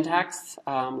banned syntax,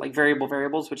 like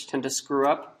variables, which tend to screw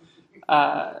up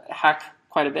Hack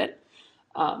quite a bit.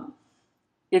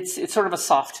 It's sort of a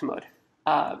soft mode.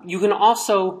 You can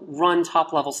also run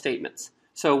top-level statements.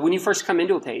 So when you first come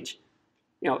into a page,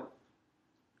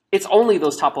 it's only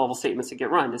those top-level statements that get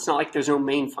run. It's not like there's no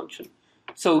main function.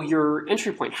 So your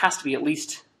entry point has to be at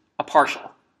least a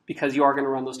partial, because you are going to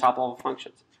run those top-level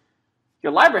functions.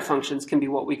 Your library functions can be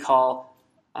what we call,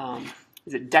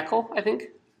 is it decal, I think?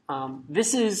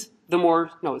 This is the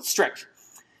more, no, it's strict.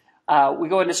 We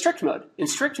go into strict mode. In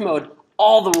strict mode,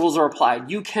 all the rules are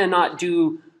applied. You cannot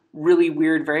do really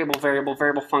weird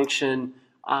variable function.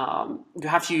 You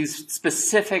have to use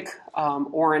specific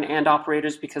or and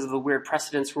operators because of the weird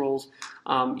precedence rules.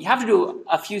 You have to do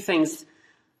a few things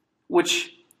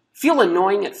which feel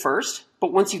annoying at first,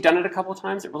 but once you've done it a couple of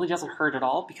times, it really doesn't hurt at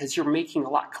all because you're making a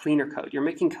lot cleaner code. You're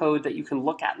making code that you can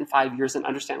look at in 5 years and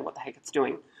understand what the heck it's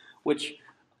doing, which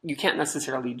you can't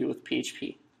necessarily do with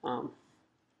PHP.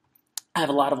 I have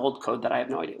a lot of old code that I have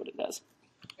no idea what it does.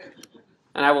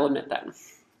 And I will admit that.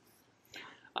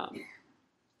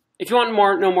 If you want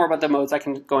to know more about the modes, I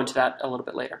can go into that a little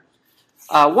bit later.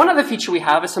 One other feature we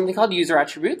have is something called user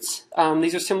attributes.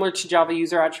 These are similar to Java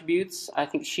user attributes. I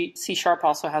think C#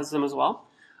 also has them as well.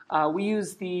 We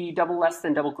use the double less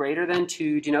than, double greater than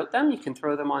to denote them. You can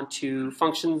throw them onto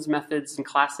functions, methods, and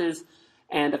classes,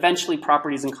 and eventually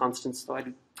properties and constants, though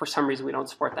for some reason we don't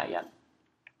support that yet.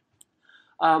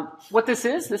 What this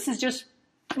is just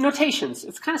notations.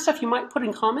 It's kind of stuff you might put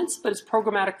in comments, but it's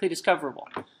programmatically discoverable.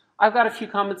 I've got a few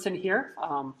comments in here.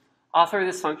 Author of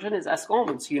this function is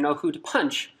Golemon, so you know who to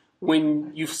punch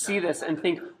when you see this and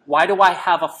think, why do I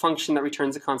have a function that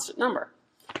returns a constant number?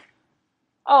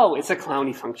 Oh, it's a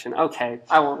clowny function. Okay,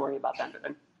 I won't worry about that.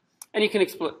 And you can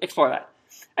explore that.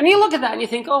 And you look at that and you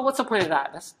think, oh, what's the point of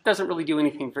that? This doesn't really do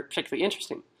anything particularly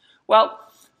interesting. Well,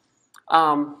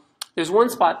 there's one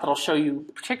spot that I'll show you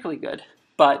particularly good,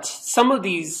 but some of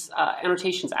these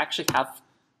annotations actually have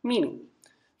meaning.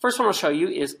 First one I'll show you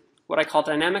is what I call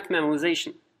dynamic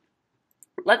memoization.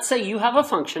 Let's say you have a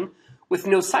function with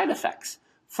no side effects.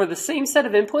 For the same set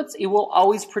of inputs, it will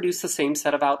always produce the same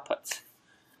set of outputs.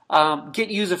 Get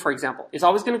user, for example, is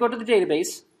always going to go to the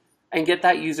database and get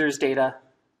that user's data.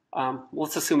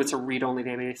 Let's assume it's a read-only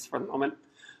database for the moment.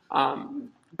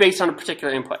 based on a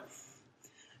particular input.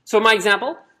 So in my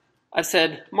example, I've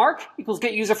said Mark equals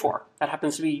get user 4. That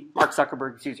happens to be Mark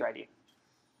Zuckerberg's user ID.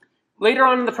 Later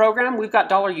on in the program, we've got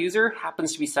 $user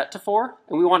happens to be set to 4,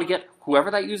 and we want to get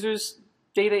whoever that user's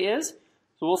data is.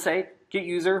 So we'll say get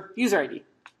user ID.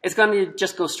 It's going to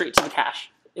just go straight to the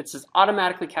cache. It's just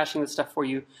automatically caching the stuff for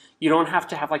you. You don't have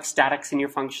to have like statics in your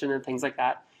function and things like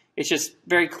that. It's just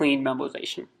very clean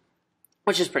memoization,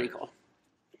 which is pretty cool.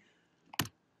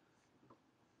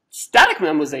 Static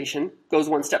memoization goes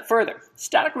one step further.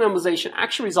 Static memoization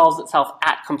actually resolves itself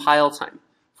at compile time.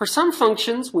 For some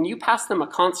functions, when you pass them a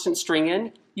constant string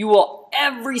in, you will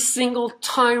every single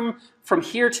time from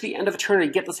here to the end of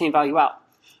eternity get the same value out.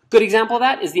 Good example of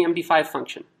that is the MD5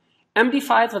 function.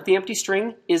 MD5 of the empty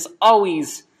string is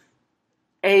always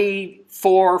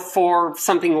A4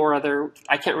 something or other.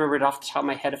 I can't remember it off the top of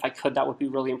my head. If I could, that would be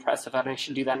really impressive, and I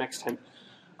should do that next time.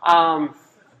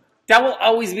 That will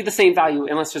always be the same value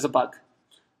unless there's a bug.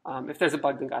 If there's a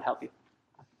bug, then God help you.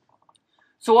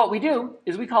 So what we do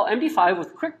is we call MD5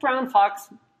 with quick brown fox,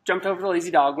 jumped over the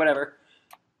lazy dog, whatever.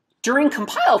 During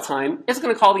compile time, it's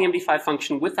going to call the MD5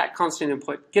 function with that constant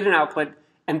input, get an output,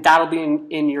 and that'll be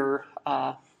in your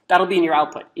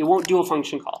output. It won't do a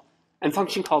function call. And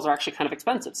function calls are actually kind of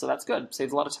expensive, so that's good.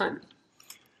 Saves a lot of time.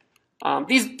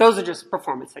 Those are just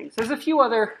performance things. There's a few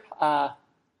other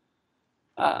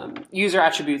user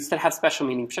attributes that have special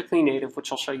meaning, particularly native,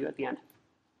 which I'll show you at the end.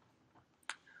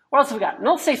 What else have we got?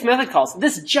 Null safe method calls.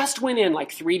 This just went in like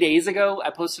 3 days ago. I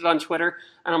posted it on Twitter,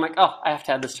 and I'm like, oh, I have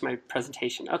to add this to my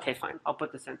presentation. Okay, fine, I'll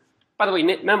put this in. By the way,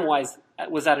 memwise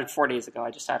was added 4 days ago.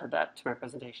 I just added that to my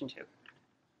presentation too.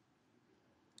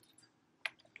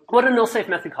 What do null safe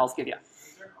method calls give you?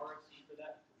 Is there an RFC for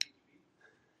that?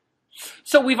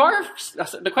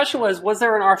 So the question was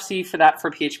there an RFC for that for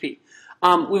PHP?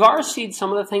 We've RFC'd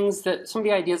some of the things some of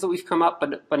the ideas that we've come up,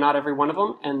 but not every one of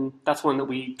them, and that's one that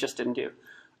we just didn't do.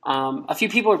 A few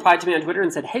people replied to me on Twitter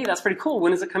and said, hey, that's pretty cool.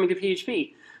 When is it coming to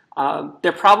PHP?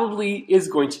 There probably is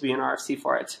going to be an RFC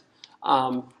for it.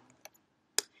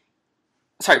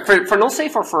 Sorry, for null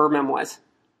safe or for memwise?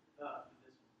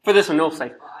 For this one, null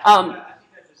safe. I think I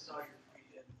just saw your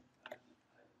tweet and I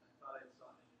thought I saw it in your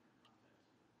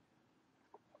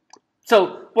context.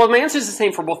 So, well, my answer is the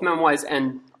same for both memwise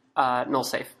and null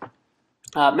safe.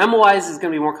 Memwise is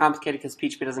going to be more complicated because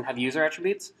PHP doesn't have user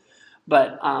attributes.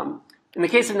 But in the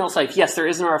case of null safe, yes, there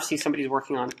is an RFC somebody's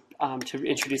working on to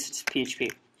introduce it to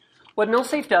PHP. What null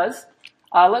safe does,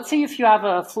 let's say if you have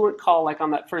a fluent call like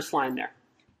on that first line there.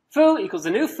 Foo equals a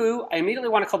new foo. I immediately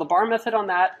want to call the bar method on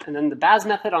that, and then the baz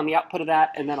method on the output of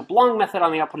that, and then a belong method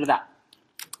on the output of that.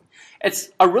 It's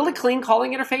a really clean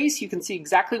calling interface. You can see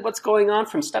exactly what's going on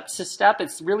from step to step.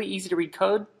 It's really easy to read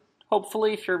code,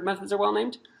 hopefully, if your methods are well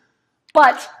named.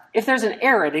 But if there's an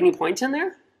error at any point in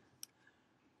there,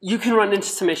 you can run into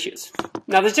some issues.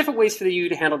 Now, there's different ways for you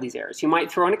to handle these errors. You might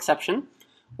throw an exception,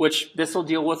 which this will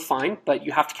deal with fine, but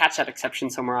you have to catch that exception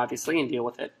somewhere, obviously, and deal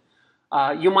with it.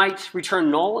 You might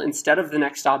return null instead of the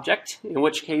next object, in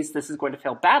which case this is going to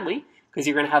fail badly, because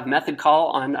you're going to have method call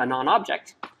on a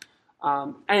non-object.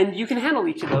 And you can handle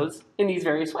each of those in these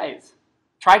various ways.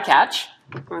 Try catch.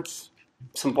 That's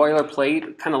some boilerplate.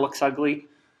 It kind of looks ugly.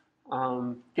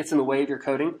 Gets in the way of your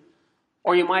coding.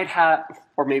 Or you might have,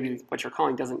 or maybe what you're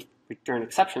calling doesn't return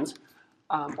exceptions.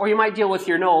 Or you might deal with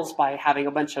your nulls by having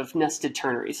a bunch of nested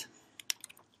ternaries.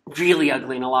 Really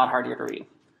ugly and a lot harder to read.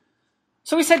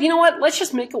 So we said, you know what, let's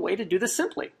just make a way to do this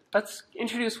simply. Let's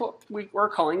introduce what we're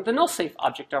calling the null safe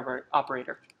object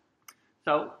operator.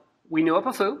 So we new up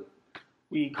a foo.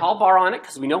 We call bar on it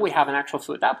because we know we have an actual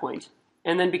foo at that point.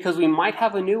 And then because we might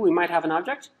have a new, we might have an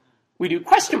object, we do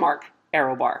question mark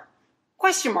arrow bar,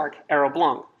 question mark arrow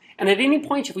belong. And at any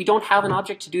point, if we don't have an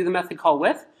object to do the method call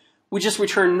with, we just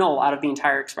return null out of the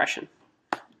entire expression.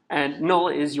 And null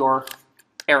is your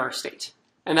error state.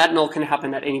 And that null can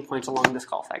happen at any point along this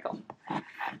call cycle.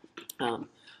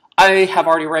 I have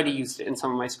already used it in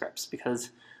some of my scripts because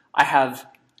I have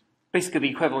basically the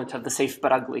equivalent of the safe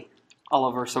but ugly all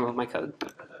over some of my code.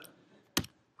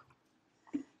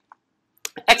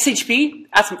 XHP,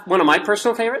 that's one of my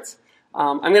personal favorites.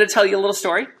 I'm going to tell you a little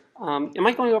story. Am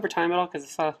I going over time at all?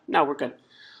 Because no, we're good.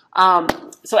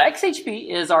 So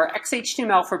XHP is our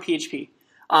XHTML for PHP.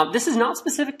 This is not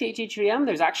specific to HHVM.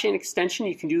 There's actually an extension.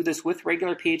 You can do this with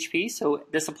regular PHP, so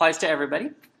this applies to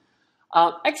everybody.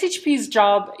 XHP's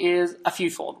job is a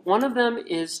fewfold. One of them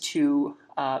is to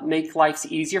make life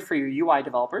easier for your UI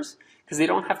developers because they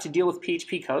don't have to deal with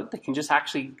PHP code. They can just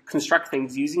actually construct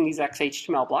things using these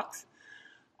XHTML blocks.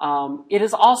 It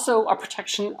is also a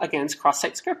protection against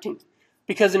cross-site scripting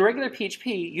because in regular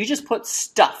PHP, you just put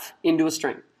stuff into a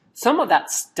string. Some of that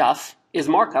stuff is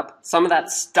markup. Some of that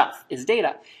stuff is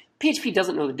data. PHP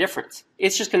doesn't know the difference.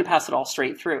 It's just going to pass it all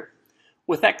straight through.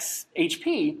 With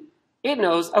XHP, it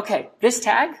knows, okay, this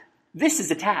tag, this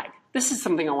is a tag. This is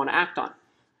something I want to act on.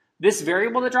 This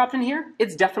variable that dropped in here,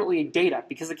 it's definitely data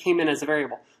because it came in as a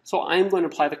variable. So I'm going to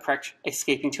apply the correct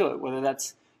escaping to it, whether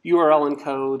that's URL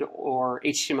encode or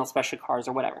HTML special cars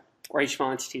or whatever, or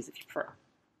HTML entities if you prefer.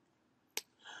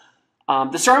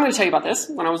 The story I'm going to tell you about this,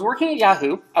 when I was working at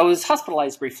Yahoo, I was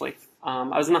hospitalized briefly.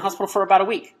 I was in the hospital for about a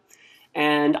week.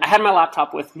 And I had my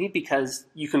laptop with me because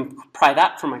you can pry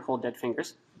that from my cold dead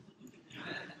fingers.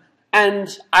 And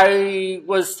I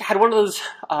had one of those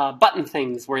button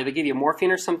things where they give you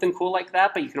morphine or something cool like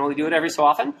that, but you can only do it every so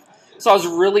often. So I was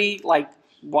really like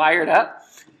wired up.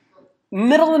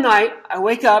 Middle of the night, I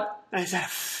wake up and I said,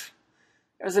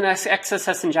 there's an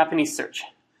XSS in Japanese search.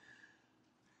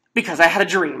 Because I had a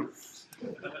dream.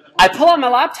 I pull out my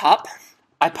laptop,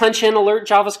 I punch in alert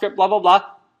JavaScript, blah, blah, blah.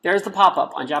 There's the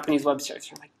pop-up on Japanese web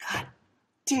search. I'm like, God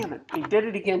damn it, they did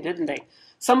it again, didn't they?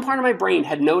 Some part of my brain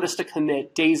had noticed a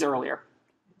commit days earlier.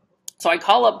 So I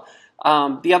call up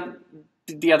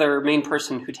the other main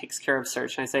person who takes care of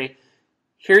search, and I say,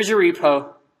 here's your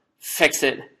repo, fix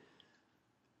it,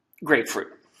 grapefruit.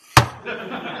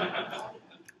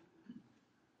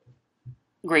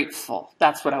 Grateful,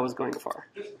 that's what I was going for.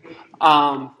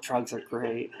 Drugs are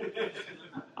great.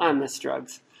 I miss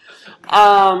drugs.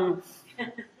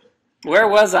 Where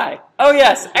was I? Oh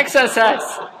yes,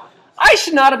 XSS. I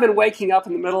should not have been waking up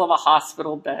in the middle of a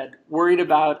hospital bed worried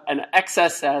about an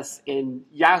XSS in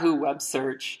Yahoo web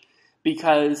search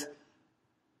because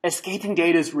escaping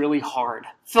data is really hard.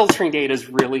 Filtering data is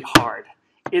really hard.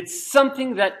 It's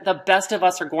something that the best of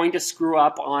us are going to screw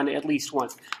up on at least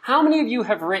once. How many of you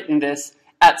have written this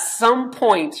at some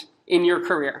point in your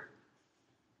career?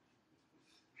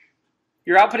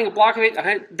 You're outputting a block of,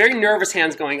 very nervous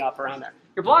hands going up around there.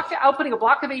 You're outputting a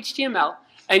block of HTML,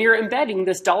 and you're embedding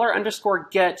this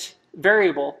 $_get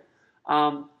variable.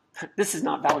 This is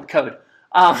not valid code.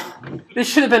 This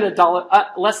should have been a dollar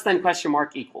less than question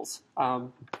mark equals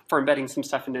for embedding some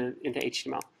stuff into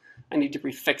HTML. I need to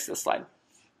refix this slide.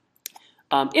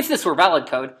 If this were valid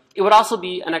code, it would also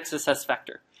be an XSS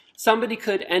vector. Somebody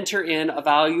could enter in a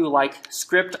value like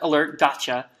script alert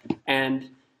gotcha, and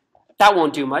that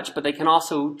won't do much, but they can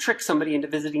also trick somebody into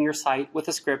visiting your site with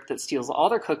a script that steals all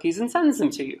their cookies and sends them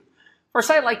to you. For a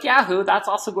site like Yahoo, that's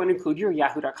also going to include your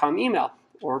yahoo.com email,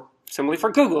 or similarly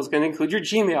for Google, it's going to include your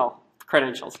Gmail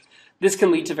credentials. This can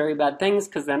lead to very bad things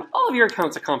because then all of your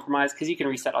accounts are compromised because you can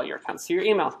reset all your accounts to your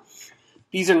email.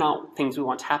 These are not things we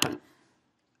want to happen.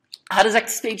 How does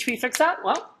XHP fix that?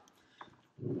 Well,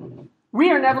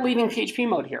 we are never leaving PHP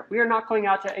mode here. We are not going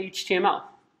out to HTML.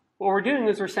 What we're doing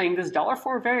is we're saying this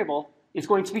 $form variable is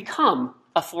going to become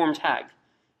a form tag,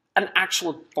 an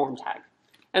actual form tag.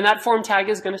 And that form tag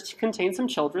is going to contain some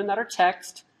children that are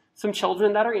text, some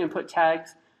children that are input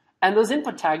tags, and those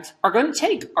input tags are going to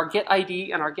take our get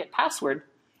ID and our get password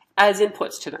as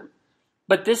inputs to them.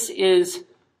 But this is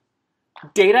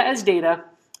data as data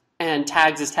and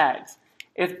tags as tags.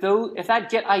 If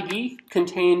that get ID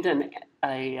contained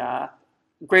a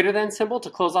greater than symbol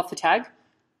to close off the tag,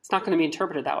 it's not going to be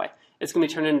interpreted that way. It's going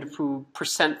to be turned into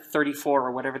 %34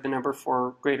 or whatever the number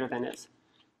for greater than is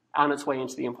on its way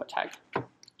into the input tag.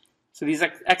 So these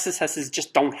XSSs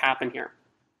just don't happen here.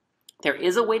 There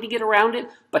is a way to get around it,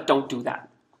 but don't do that.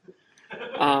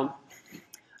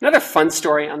 Another fun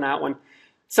story on that one.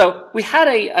 So we had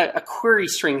a query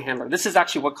string handler. This is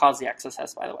actually what caused the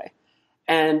XSS, by the way.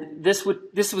 And this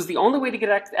was the only way to get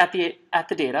at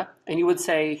the data. And you would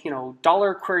say,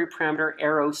 $query parameter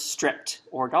arrow stripped,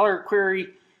 or $query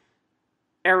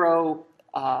arrow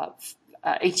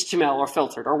HTML or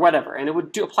filtered, or whatever. And it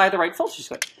would apply the right filters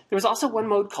to it. There was also one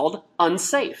mode called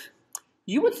unsafe.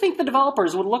 You would think the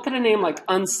developers would look at a name like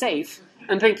unsafe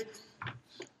and think,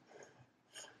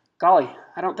 golly,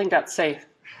 I don't think that's safe.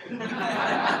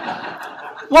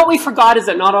 What we forgot is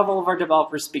that not all of our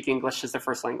developers speak English as their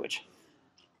first language.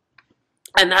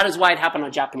 And that is why it happened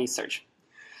on Japanese search.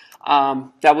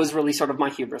 That was really sort of my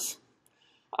hubris.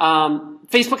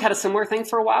 Facebook had a similar thing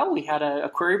for a while. We had a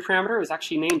query parameter. It was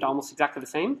actually named almost exactly the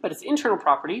same, but its internal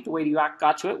property, the way you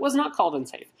got to it, was not called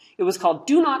unsafe. It was called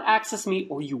do not access me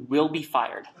or you will be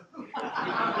fired.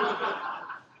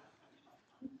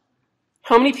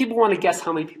 How many people want to guess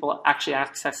how many people actually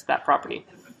accessed that property?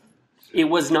 It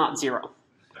was not 0.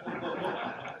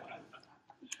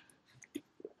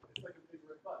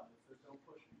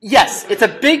 Yes, it's a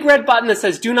big red button that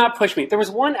says do not push me. There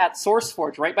was one at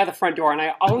SourceForge right by the front door, and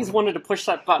I always wanted to push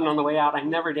that button on the way out. I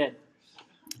never did.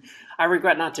 I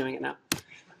regret not doing it now.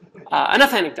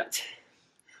 Enough anecdotes.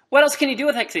 What else can you do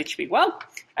with XHP? Well,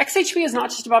 XHP is not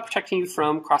just about protecting you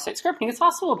from cross-site scripting. It's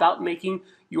also about making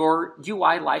your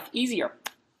UI life easier.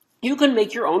 You can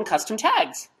make your own custom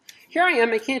tags. Here I am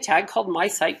making a tag called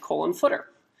mysite:footer.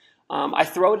 I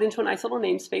throw it into a nice little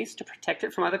namespace to protect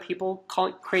it from other people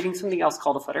creating something else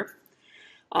called a footer.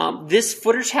 This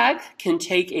footer tag can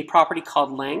take a property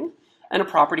called lang and a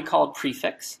property called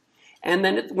prefix. And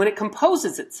then when it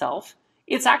composes itself,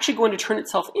 it's actually going to turn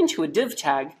itself into a div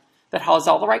tag that has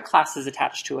all the right classes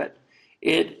attached to it.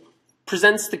 It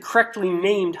presents the correctly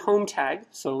named home tag,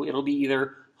 so it'll be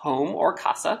either home or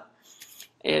casa.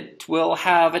 It will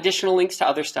have additional links to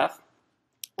other stuff.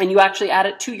 And you actually add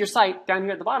it to your site down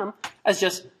here at the bottom as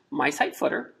just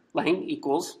mysite:footer, lang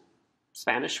equals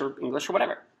Spanish or English or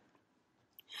whatever.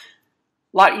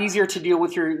 A lot easier to deal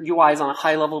with your UIs on a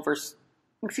high level versus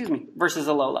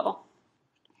a low level.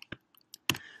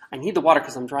 I need the water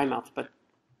because I'm dry mouthed, but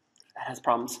that has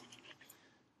problems.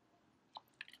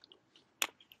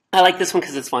 I like this one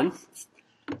because it's fun.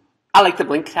 I like the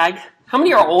blink tag. How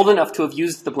many are old enough to have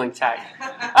used the blink tag?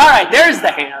 All right, there's the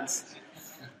hands.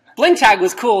 Blink tag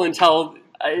was cool until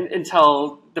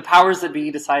the powers that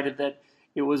be decided that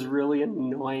it was really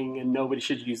annoying and nobody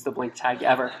should use the blink tag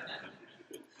ever.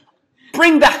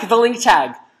 Bring back the link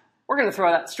tag. We're going to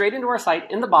throw that straight into our site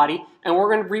in the body, and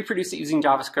we're going to reproduce it using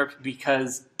JavaScript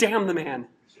because damn the man.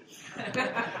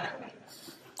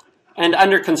 And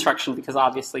under construction because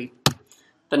obviously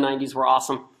the 90s were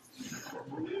awesome.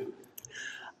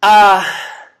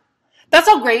 That's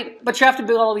all great, but you have to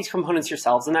build all these components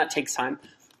yourselves, and that takes time.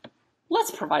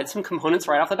 Let's provide some components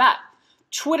right off the bat.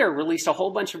 Twitter released a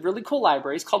whole bunch of really cool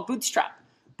libraries called Bootstrap.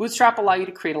 Bootstrap allow you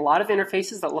to create a lot of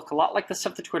interfaces that look a lot like the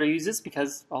stuff that Twitter uses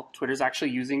because, well, Twitter's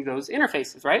actually using those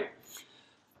interfaces, right?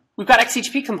 We've got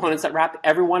XHP components that wrap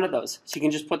every one of those, so you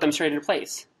can just put them straight into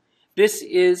place. This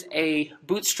is a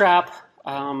Bootstrap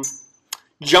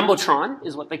Jumbotron,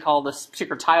 is what they call this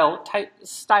particular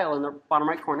style in the bottom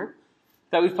right corner,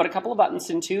 that we've put a couple of buttons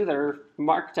into that are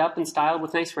marked up and styled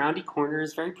with nice roundy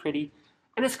corners, very pretty.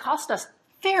 And it's cost us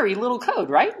very little code,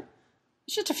 right?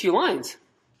 It's just a few lines.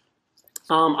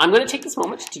 I'm going to take this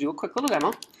moment to do a quick little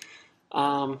demo,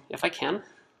 if I can.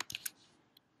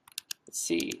 Let's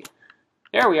see.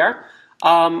 There we are.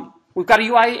 We've got a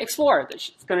UI Explorer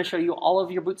that's going to show you all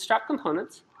of your Bootstrap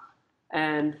components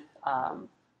and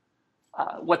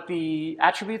what the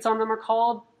attributes on them are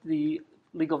called, the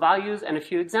legal values, and a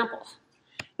few examples.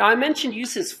 Now, I mentioned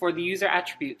uses for the user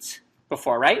attributes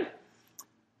before, right?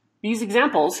 These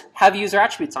examples have user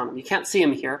attributes on them. You can't see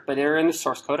them here, but they're in the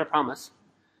source code, I promise.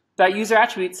 That user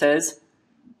attribute says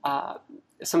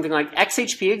something like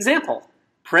XHP example,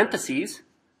 parentheses,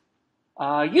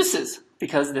 uses,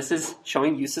 because this is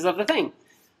showing uses of the thing.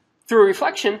 Through a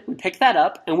reflection, we pick that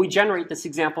up and we generate this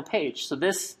example page. So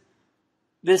this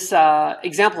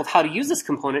example of how to use this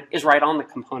component is right on the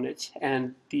component,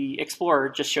 and the Explorer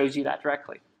just shows you that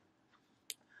directly.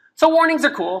 So warnings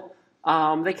are cool.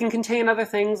 They can contain other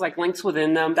things like links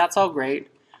within them. That's all great.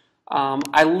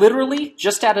 I literally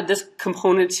just added this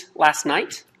component last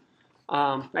night.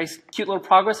 Nice, cute little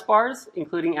progress bars,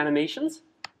 including animations.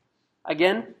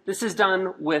 Again, this is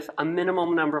done with a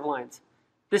minimum number of lines.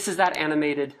 This is that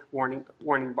animated warning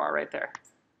bar right there.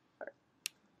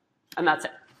 And that's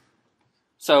it.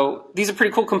 So these are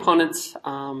pretty cool components.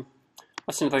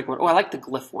 What's another one? Oh, I like the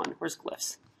glyph one. Where's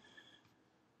glyphs?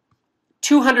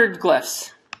 200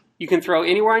 glyphs you can throw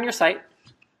anywhere on your site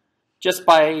just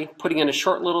by putting in a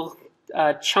short little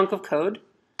chunk of code.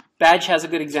 Badge has a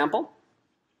good example.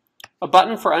 A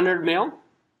button for unread mail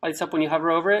lights up when you hover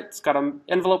over it. It's got an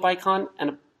envelope icon and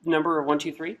a number of 1,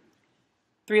 2, 3.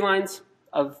 3 lines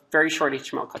of very short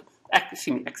HTML code.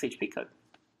 XHP code.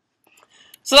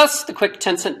 So that's the quick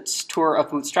 10-cent tour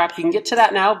of Bootstrap. You can get to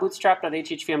that now,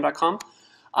 bootstrap.hhvm.com.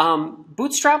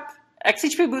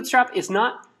 XHP Bootstrap is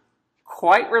not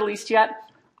quite released yet.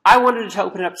 I wanted to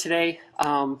open it up today.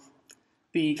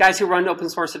 The guys who run open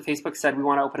source at Facebook said we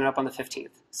want to open it up on the 15th.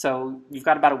 So you've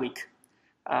got about a week.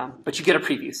 But you get a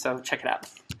preview, so check it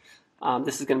out.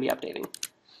 This is going to be updating.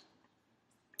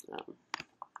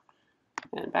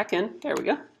 And back in. There we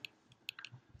go.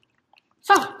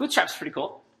 So Bootstrap's pretty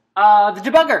cool. The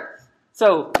debugger.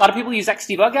 So a lot of people use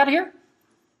Xdebug out of here.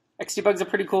 Xdebug's a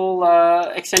pretty cool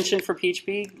extension for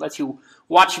PHP. Lets you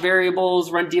watch variables,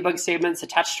 run debug statements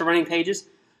attached to running pages.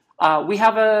 We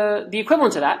have the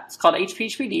equivalent to that. It's called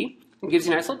HPHPD. It gives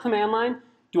you a nice little command line.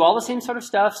 Do all the same sort of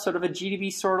stuff, sort of a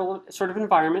GDB sort of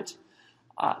environment.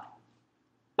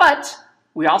 But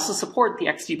we also support the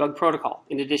Xdebug protocol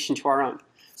in addition to our own.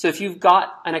 So if you've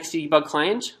got an Xdebug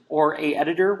client or a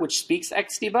editor which speaks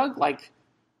Xdebug, like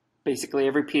basically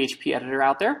every PHP editor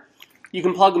out there, You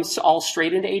can plug them all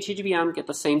straight into HHVM, get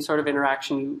the same sort of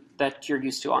interaction that you're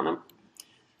used to on them.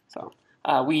 So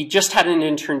we just had an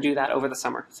intern do that over the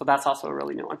summer, so that's also a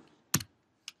really new one.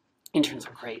 Interns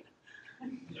are great.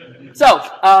 So,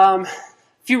 a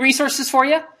few resources for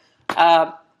you.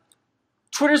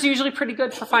 Twitter's usually pretty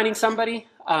good for finding somebody.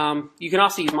 You can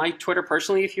also use my Twitter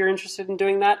personally if you're interested in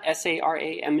doing that,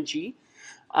 SARAMG.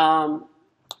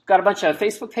 Got a bunch of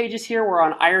Facebook pages here. We're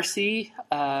on IRC,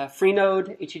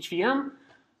 Freenode, HHVM.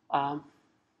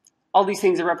 All these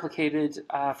things are replicated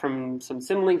from some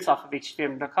symlinks off of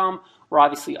hhvm.com. We're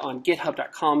obviously on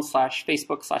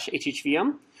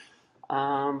github.com/Facebook/HHVM.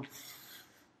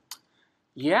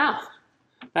 Yeah,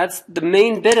 that's the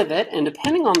main bit of it. And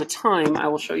depending on the time, I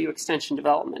will show you extension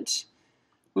development.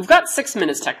 We've got 6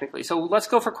 minutes technically, so let's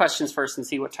go for questions first and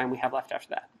see what time we have left after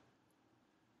that.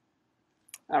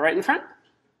 Right in the front?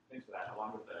 Thanks for that.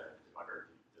 Along with the debugger,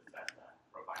 does that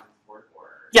profiling support?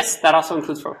 Or? Yes, that also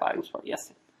includes profiling support,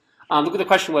 yes. The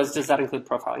question was, does that include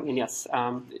profiling? And yes,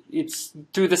 it's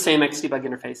through the same Xdebug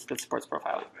interface that supports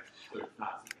profiling. So it's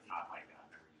not like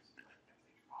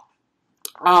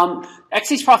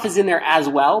XHprof is in there as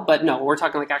well, but no, we're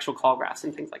talking like actual call graphs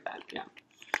and things like that, yeah.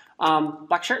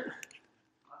 Black shirt?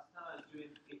 Last time I was doing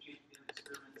HHVM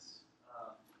experiments,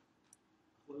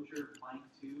 closure bind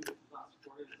 2 was not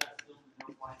supported. Is that still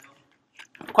no bind no?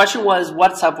 The question was,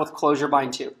 what's up with closure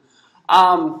bind 2?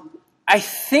 I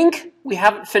think we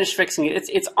haven't finished fixing it.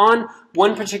 It's on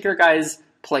one particular guy's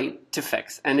plate to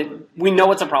fix, and we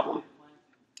know it's a problem.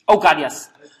 Oh God, yes.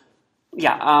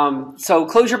 Yeah, so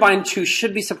closure bind 2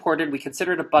 should be supported. We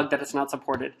consider it a bug that it's not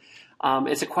supported.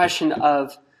 It's a question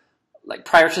of like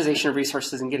prioritization of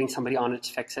resources and getting somebody on it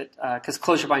to fix it, because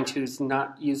closure bind 2 is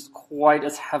not used quite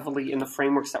as heavily in the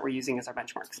frameworks that we're using as our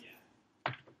benchmarks.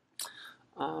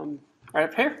 Right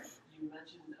up here. You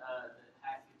mentioned that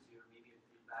hack gives you immediate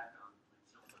feedback on like,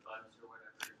 some of the bugs or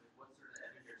whatever. What sort of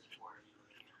editor support are you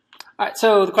looking at? All right,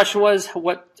 so the question was,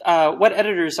 what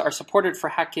editors are supported for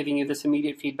hack giving you this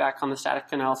immediate feedback on the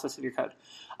static analysis of your code?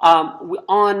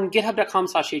 On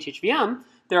github.com/hhvm,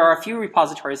 there are a few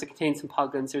repositories that contain some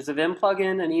plugins. There's a Vim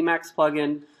plugin, an Emacs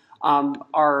plugin,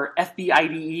 our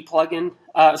FBIDE plugin,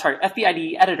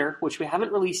 FBIDE editor, which we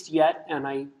haven't released yet, and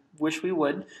I wish we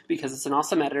would because it's an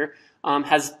awesome editor,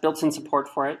 has built-in support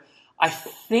for it. I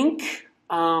think,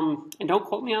 and don't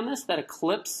quote me on this, that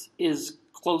Eclipse is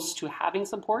close to having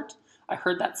support. I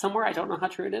heard that somewhere. I don't know how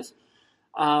true it is.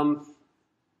 Vim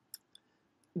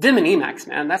and Emacs,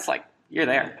 man, that's like, you're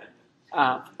there.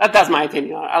 That's my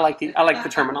opinion. I like the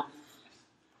terminal.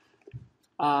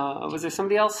 Was there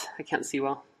somebody else? I can't see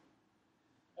well.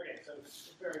 Okay, so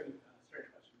it's a very strange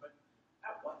question, but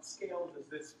at what scale does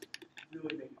this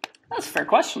really make a difference? That's a fair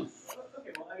question.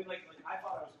 Okay, well, I mean, like I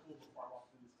thought I was cool before I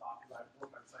walked in this talk because I've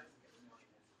worked on sites that get 1 million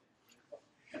hits.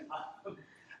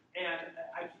 And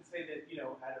I can say that, you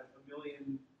know, at a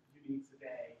million uniques a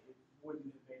day, it wouldn't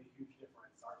have made a huge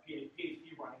difference. Our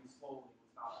PHP running slowly was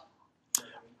not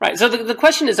Right. So the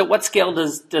question is, at what scale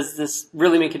does this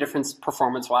really make a difference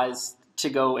performance-wise to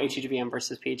go HHVM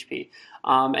versus PHP?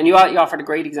 And you offered a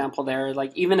great example there.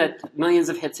 Like even at millions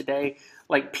of hits a day,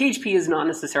 like PHP is not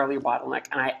necessarily a bottleneck,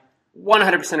 and I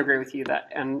 100% agree with you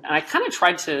that. And I kind of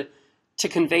tried to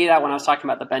convey that when I was talking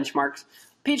about the benchmarks.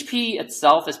 PHP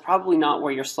itself is probably not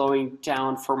where you're slowing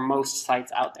down for most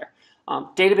sites out there.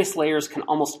 Database layers can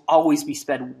almost always be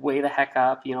sped way the heck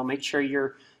up. You know, make sure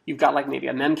you've got like maybe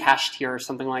a memcache tier or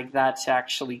something like that to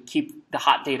actually keep the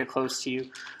hot data close to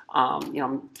you. You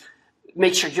know,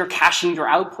 make sure you're caching your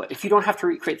output. If you don't have to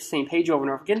recreate the same page over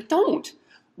and over again, don't.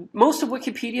 Most of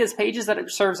Wikipedia's pages that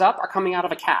it serves up are coming out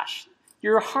of a cache.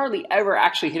 You're hardly ever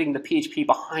actually hitting the PHP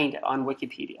behind it on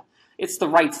Wikipedia. It's the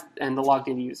rights and the logged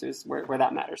in users where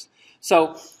that matters.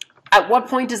 So at what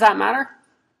point does that matter?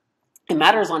 It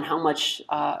matters on how much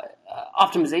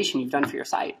optimization you've done for your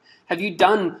site. Have you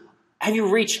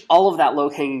reached all of that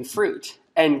low-hanging fruit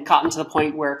and gotten to the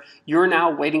point where you're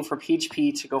now waiting for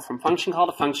PHP to go from function call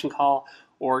to function call,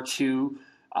 or to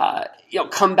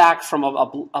come back from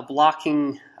a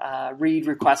blocking read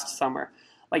request somewhere?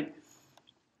 Like,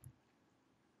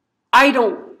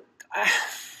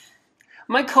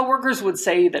 my coworkers would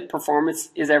say that performance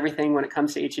is everything when it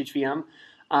comes to HHVM,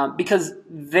 because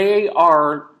they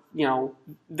are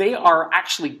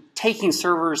actually taking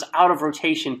servers out of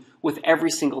rotation with every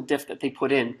single diff that they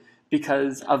put in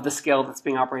because of the scale that's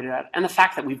being operated at, and the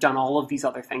fact that we've done all of these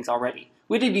other things already.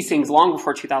 We did these things long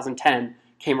before 2010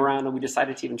 came around and we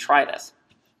decided to even try this.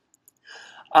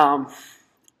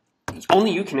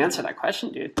 Only you can answer that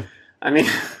question, dude. I mean,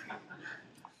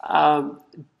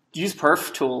 use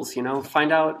perf tools,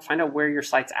 find out where your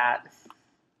site's at.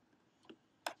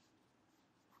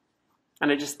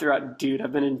 And I just threw out dude.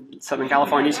 I've been in Southern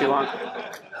California too long.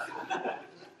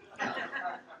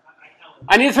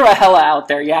 I need to throw a hella out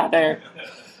there. Yeah, there.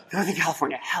 Northern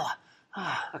California, hella.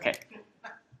 Okay.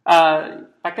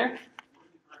 Back there?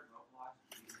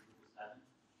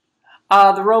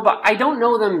 The robot, I don't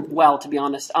know them well, to be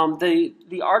honest.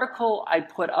 The article I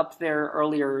put up there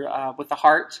earlier with the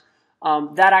heart,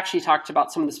 that actually talked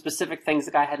about some of the specific things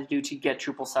the guy had to do to get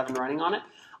Drupal 7 running on it.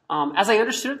 As I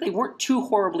understood it, they weren't too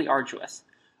horribly arduous.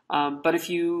 But if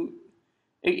you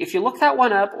look that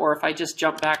one up, or if I just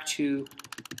jump back to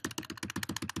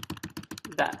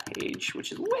that page,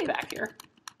 which is way back here.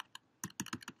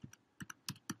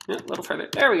 A little further.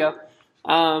 There we go.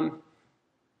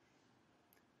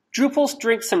 Drupal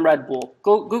drinks some Red Bull.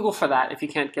 Go Google for that if you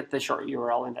can't get the short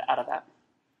URL out of that.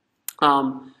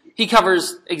 He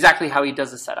covers exactly how he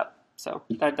does the setup. So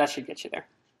that should get you there.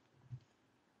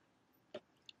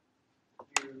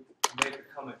 You made a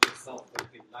comment yourself that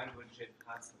the language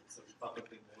enhancements are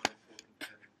probably more important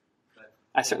than that.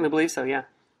 I certainly believe so, yeah.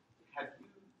 Have you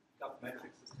got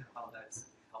metrics as to how that's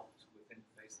helped within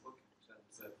Facebook in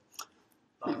terms of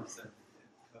bugs and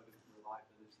code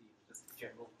reliability, just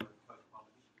general code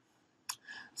quality?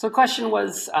 So the question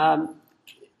was,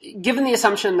 given the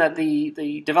assumption that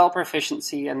the developer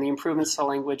efficiency and the improvements to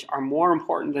language are more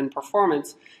important than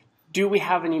performance, do we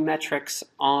have any metrics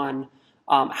on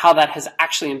how that has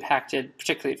actually impacted,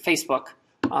 particularly at Facebook,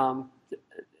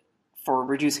 for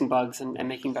reducing bugs and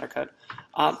making better code?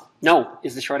 No,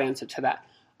 is the short answer to that.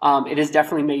 It is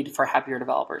definitely made for happier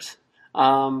developers.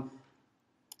 I'm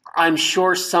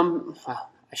sure well,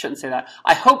 I shouldn't say that.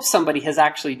 I hope somebody has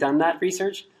actually done that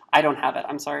research. I don't have it.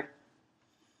 I'm sorry.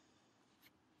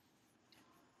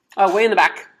 Way in the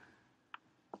back.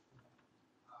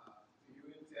 Do you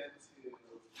intend to keep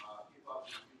up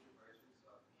with future versions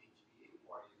of PHP,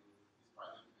 or are you this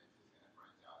project eventually going to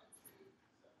branch out into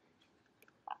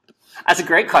something? That's a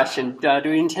great question. Do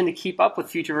we intend to keep up with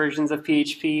future versions of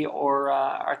PHP, or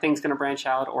are things going to branch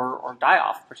out or die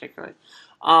off particularly?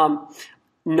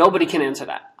 Nobody can answer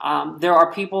that. There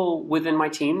are people within my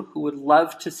team who would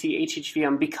love to see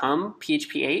HHVM become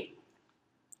PHP 8.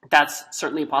 That's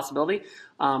certainly a possibility.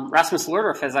 Rasmus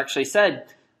Lerdorf has actually said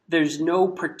there's no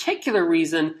particular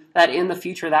reason that in the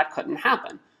future that couldn't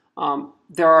happen.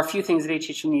 There are a few things that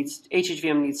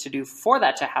HHVM needs to do for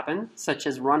that to happen, such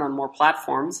as run on more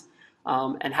platforms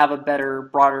and have a better,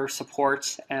 broader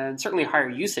support and certainly higher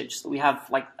usage. So we have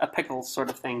like a pickle sort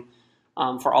of thing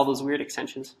for all those weird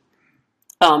extensions.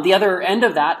 The other end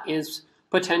of that is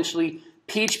potentially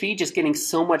PHP just getting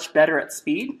so much better at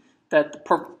speed that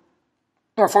the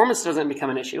performance doesn't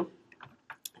become an issue,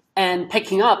 and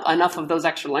picking up enough of those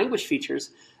extra language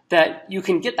features that you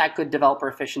can get that good developer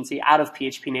efficiency out of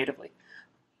PHP natively.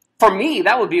 For me,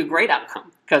 that would be a great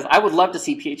outcome, because I would love to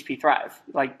see PHP thrive.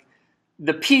 Like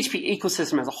the PHP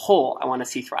ecosystem as a whole, I want to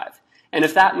see thrive. And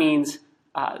if that means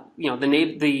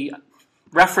the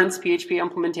reference PHP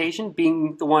implementation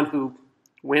being the one who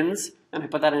wins, and I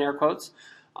put that in air quotes,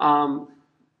 then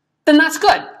that's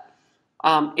good.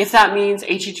 If that means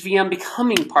HHVM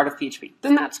becoming part of PHP,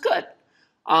 then that's good.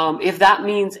 If that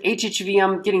means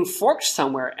HHVM getting forked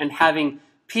somewhere and having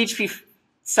PHP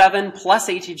 7 plus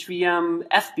HHVM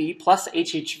FB plus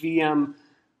HHVM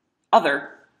other,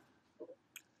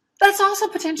 that's also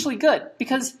potentially good.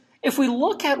 Because if we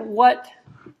look at what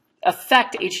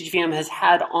effect HHVM has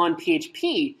had on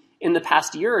PHP in the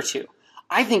past year or two,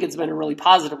 I think it's been a really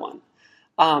positive one.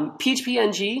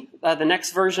 PHP-NG, the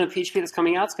next version of PHP that's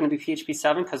coming out, is going to be PHP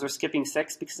 7 because we're skipping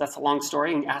 6 because that's a long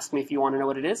story, and ask me if you want to know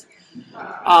what it is.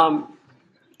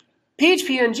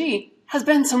 PHP-NG has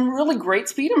been some really great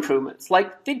speed improvements.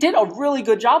 Like, they did a really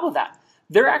good job of that.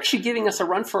 They're actually giving us a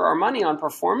run for our money on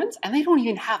performance, and they don't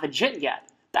even have a JIT yet.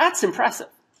 That's impressive.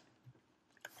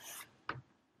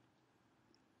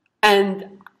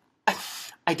 And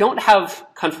I don't have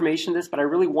confirmation of this, but I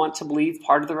really want to believe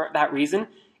part of that reason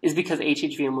is because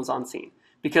HHVM was on scene.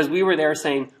 Because we were there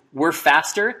saying, we're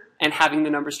faster, and having the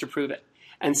numbers to prove it.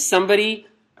 And somebody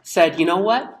said, you know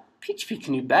what? PHP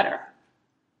can do better.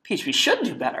 PHP should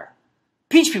do better.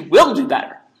 PHP will do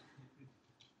better.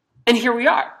 And here we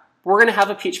are. We're going to have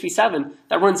a PHP 7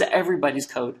 that runs everybody's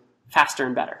code faster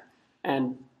and better.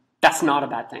 And that's not a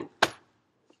bad thing.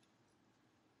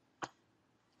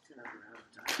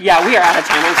 Yeah, we are out of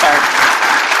time. I'm sorry.